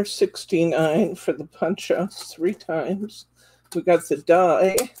 $1.69 for the punch outs 3 times. We got the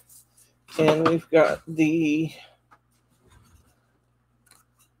die, and we've got the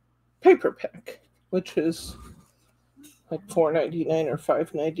paper pack, which is like $4.99 or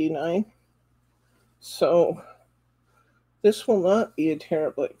 $5.99. So this will not be a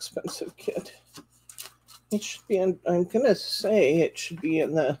terribly expensive kit. It should be in, I'm going to say it should be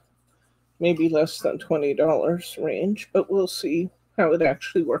in the maybe less than $20 range, but we'll see how it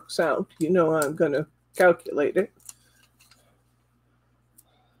actually works out. You know, I'm going to calculate it.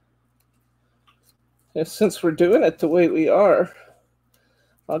 And since we're doing it the way we are,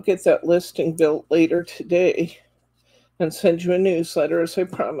 I'll get that listing built later today and send you a newsletter as I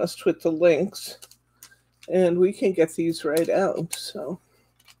promised with the links. And we can get these right out. So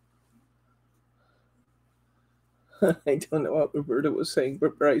I don't know what Roberta was saying,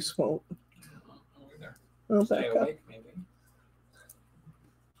 but Bryce won't. Oh, Stay awake, maybe.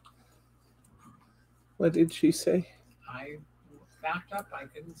 What did she say? I backed up. I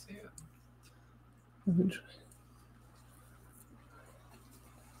couldn't see it.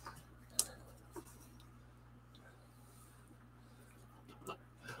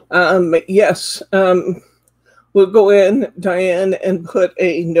 Yes. We'll go in, Diane, and put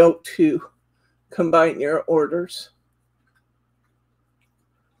a note to combine your orders.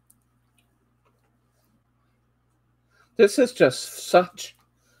 This is just such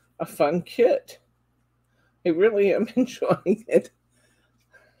a fun kit. I really am enjoying it.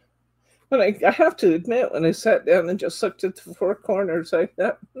 But I have to admit, when I sat down and just looked at the 4 corners, I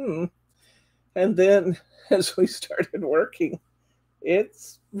thought, And then as we started working,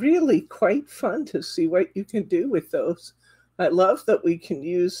 it's really quite fun to see what you can do with those. I love that we can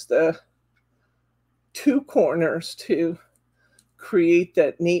use the 2 corners to create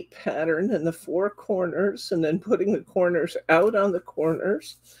that neat pattern in the 4 corners, and then putting the corners out on the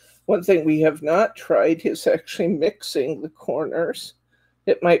corners. One thing we have not tried is actually mixing the corners.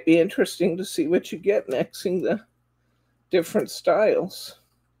 It might be interesting to see what you get mixing the different styles.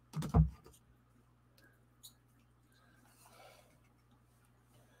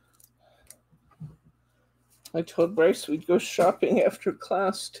 I told Bryce we'd go shopping after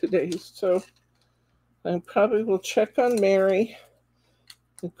class today, so I probably will check on Mary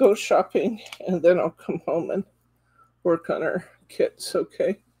and go shopping, and then I'll come home and work on our kits,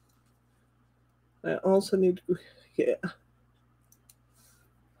 okay? I also need to, yeah.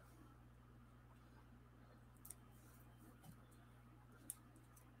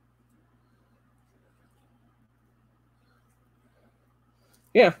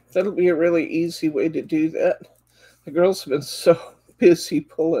 Yeah, that'll be a really easy way to do that. The girls have been so busy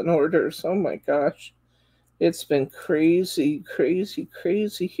pulling orders. Oh my gosh. It's been crazy, crazy,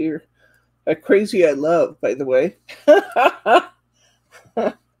 crazy here. Crazy I love, by the way.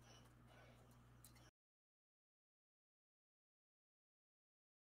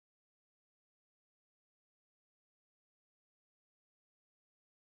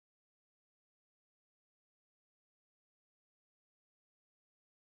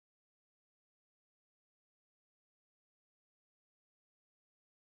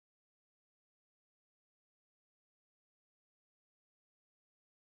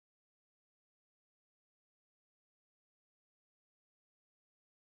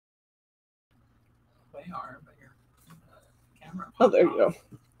 They are, but your camera. Oh, there you go.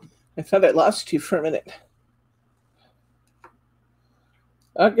 I thought I lost you for a minute.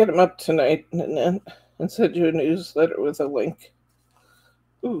 I'll get them up tonight and send you a newsletter with a link.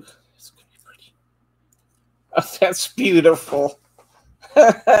 Ooh, it's gonna be pretty. Oh, that's beautiful.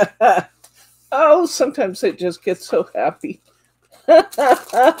 Oh, sometimes I just get so happy.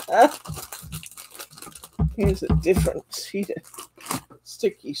 Here's a different sheet of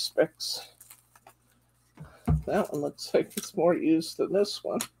sticky specs. That one looks like it's more used than this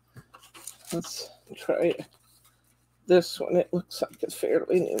one. Let's try this one. It looks like a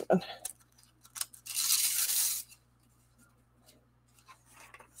fairly new one.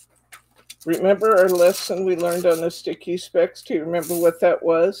 Remember our lesson we learned on the sticky specs? Do you remember what that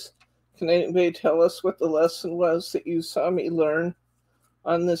was? Can anybody tell us what the lesson was that you saw me learn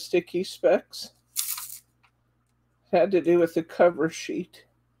on the sticky specs? It had to do with the cover sheet.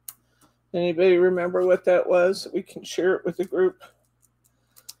 Anybody remember what that was? We can share it with the group.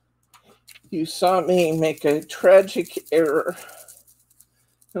 You saw me make a tragic error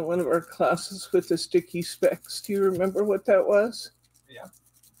in one of our classes with the sticky specs. Do you remember what that was? Yeah.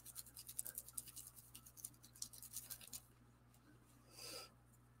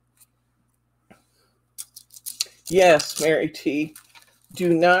 Yes, Mary T.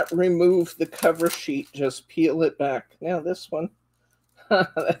 Do not remove the cover sheet. Just peel it back. Now this one,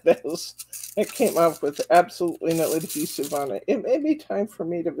 it came off with absolutely no adhesive on it. It may be time for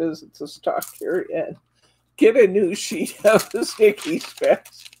me to visit the stock area and get a new sheet of the sticky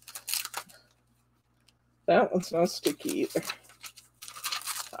specs. That one's not sticky either.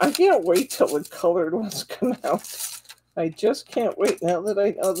 I can't wait till the colored ones come out. I just can't wait now that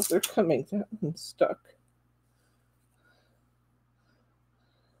I know that they're coming. That one's stuck.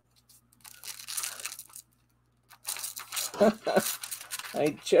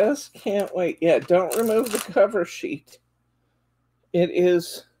 I just can't wait. Yeah, don't remove the cover sheet. It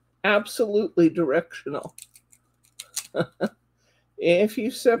is absolutely directional. If you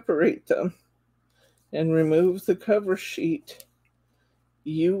separate them and remove the cover sheet,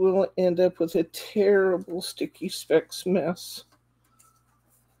 you will end up with a terrible sticky specs mess,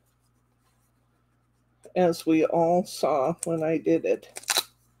 as we all saw when I did it.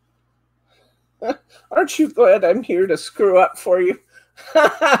 Aren't you glad I'm here to screw up for you?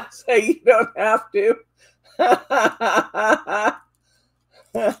 So you don't have to.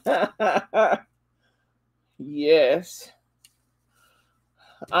 Yes.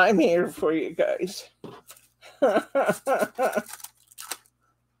 I'm here for you guys.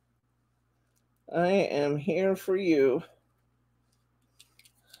 I am here for you.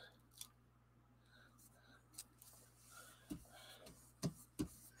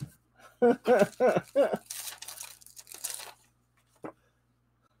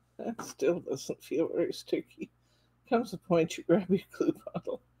 That still doesn't feel very sticky. Comes a point you grab your glue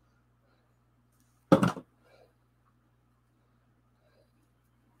bottle.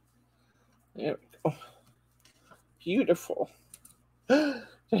 There we go. Beautiful.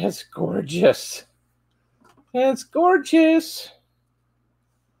 That's gorgeous. That's gorgeous.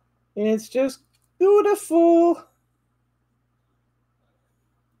 It's just beautiful.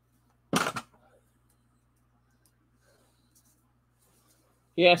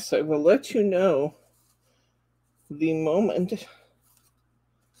 Yes, I will let you know the moment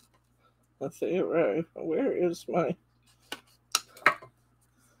that they arrive. Where is my...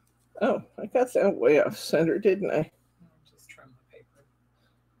 Oh, I got that way off center, didn't I? Just trim the paper.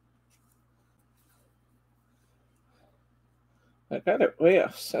 I got it way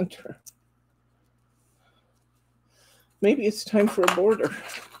off center. Maybe it's time for a border.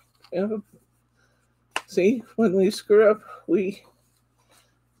 I have a See, when we screw up, we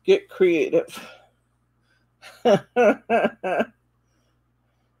get creative. We're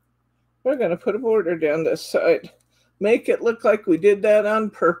going to put a border down this side. Make it look like we did that on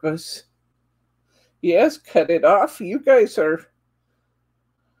purpose. Yes, cut it off. You guys are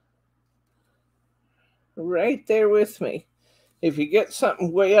right there with me. If you get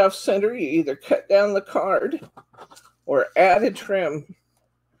something way off center, you either cut down the card or add a trim.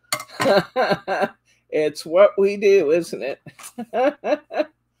 It's what we do, isn't it?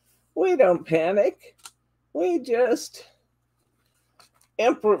 We don't panic. We just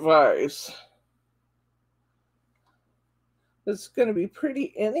improvise. It's going to be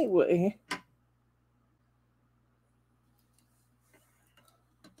pretty anyway.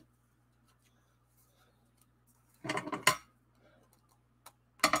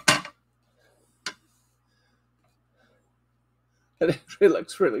 It actually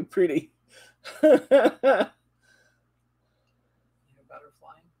looks really pretty. Need a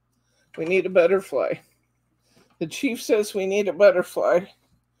butterfly? We need a butterfly. The chief says we need a butterfly.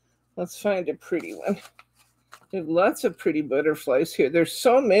 Let's find a pretty one. We have lots of pretty butterflies here. There's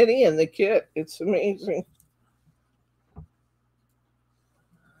so many in the kit. It's amazing.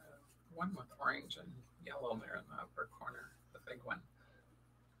 One with orange and yellow there in the upper corner, the big one.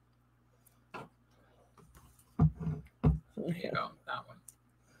 There you go, that one.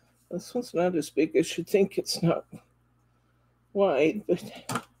 This one's not as big as you think. It's not wide, but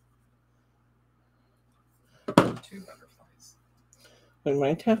two butterflies. We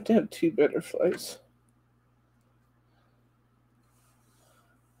might have to have two butterflies.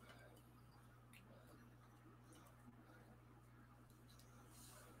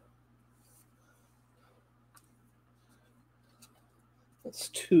 That's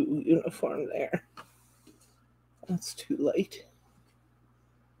too uniform there. That's too light.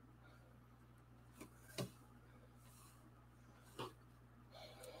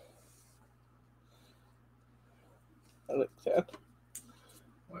 I like that.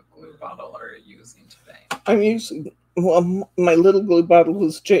 What glue bottle are you using today? I'm using, well, my little glue bottle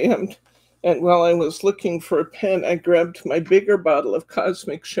was jammed. And while I was looking for a pen, I grabbed my bigger bottle of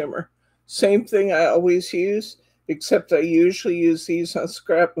Cosmic Shimmer. Same thing I always use, except I usually use these on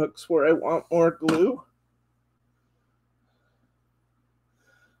scrapbooks where I want more glue.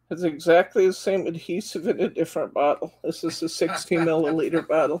 It's exactly the same adhesive in a different bottle. This is a 60 milliliter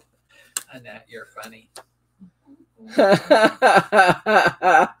bottle. Annette, you're funny.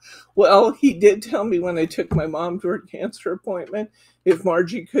 Well, he did tell me when I took my mom to her cancer appointment, if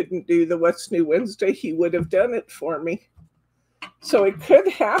Margie couldn't do the What's New Wednesday, he would have done it for me. So it could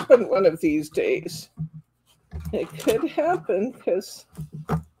happen one of these days. It could happen because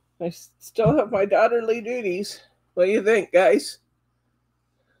I still have my daughterly duties. What do you think, guys?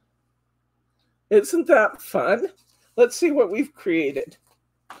 Isn't that fun? Let's see what we've created.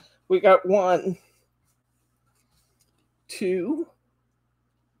 We got 1, 2,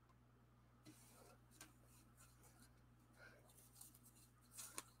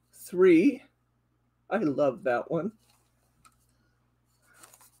 3. I love that one.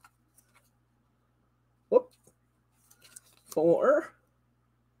 Whoop. 4.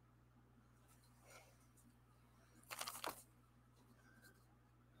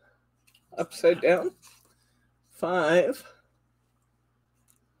 Upside down. 5.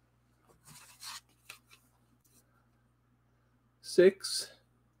 6.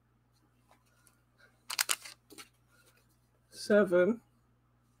 7.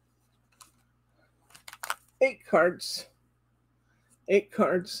 8 cards. 8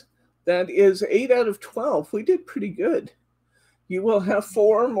 cards. That is 8 out of 12. We did pretty good. You will have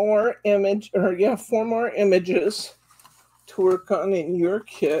 4 more images to work on in your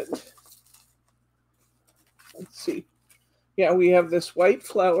kit. Let's see. Yeah, we have this white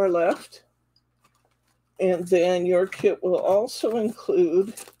flower left. And then your kit will also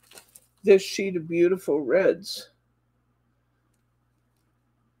include this sheet of beautiful reds.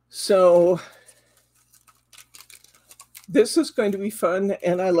 So this is going to be fun,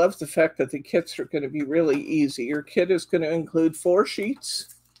 and I love the fact that the kits are going to be really easy. Your kit is going to include 4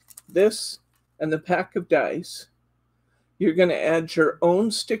 sheets, this, and the pack of dies. You're going to add your own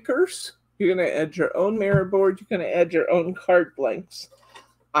stickers. You're going to add your own mirror board. You're going to add your own card blanks.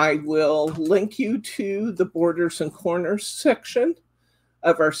 I will link you to the borders and corners section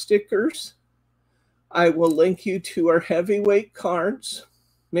of our stickers. I will link you to our heavyweight cards,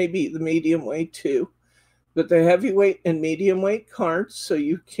 maybe the medium weight too, but the heavyweight and medium weight cards so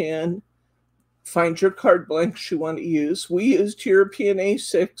you can find your card blanks you want to use. We used European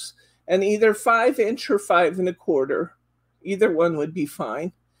A6 and either 5" or 5 1/4. Either one would be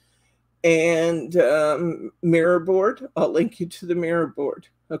fine. and mirror board. I'll link you to the mirror board.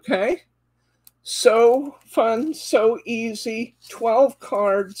 Okay. So fun, so easy. 12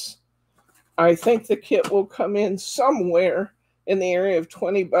 cards. I think the kit will come in somewhere in the area of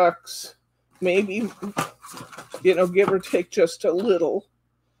 20 bucks. Maybe, give or take just a little.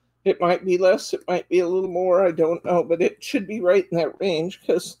 It might be less, it might be a little more, I don't know, but it should be right in that range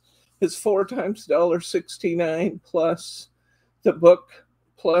because it's 4 times $1.69 plus the book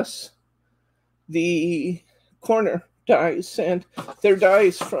plus the corner dies. And their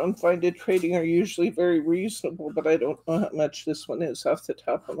dies from Find It Trading are usually very reasonable, but I don't know how much this one is off the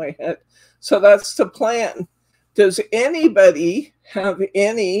top of my head. So that's the plan. Does anybody have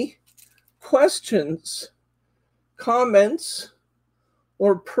any questions, comments,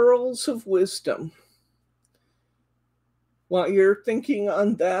 or pearls of wisdom? While you're thinking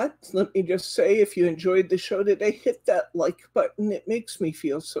on that, let me just say, if you enjoyed the show today, hit that like button. It makes me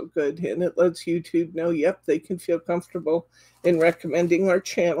feel so good, and it lets YouTube know, yep, they can feel comfortable in recommending our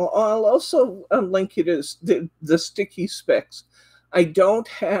channel. I'll also link you to the sticky specs. I don't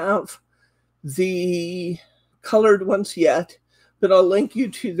have the colored ones yet, but I'll link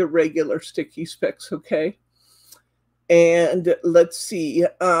you to the regular sticky specs, okay? And let's see.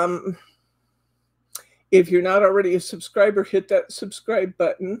 If you're not already a subscriber, hit that subscribe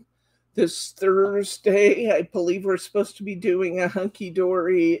button. This Thursday, I believe we're supposed to be doing a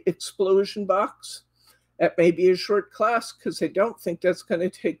hunky-dory explosion box. That may be a short class because I don't think that's going to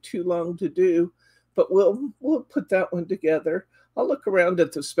take too long to do, but we'll put that one together. I'll look around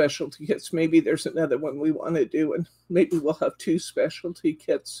at the specialty kits. Maybe there's another one we want to do, and maybe we'll have 2 specialty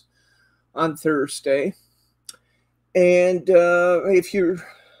kits on Thursday. And if you're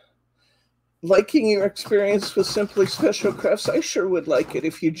liking your experience with Simply Special Crafts, I sure would like it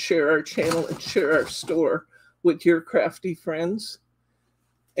if you'd share our channel and share our store with your crafty friends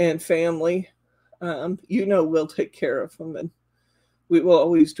and family. We'll take care of them, and we will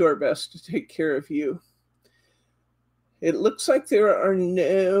always do our best to take care of you. It looks like there are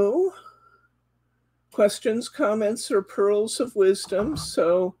no questions, comments, or pearls of wisdom.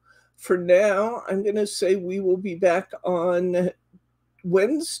 So for now, I'm going to say we will be back on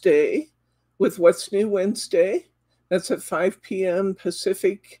Wednesday with What's New Wednesday. That's at 5 p.m.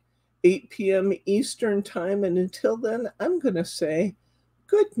 Pacific, 8 p.m. Eastern Time. And until then, I'm going to say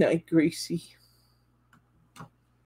good night, Gracie.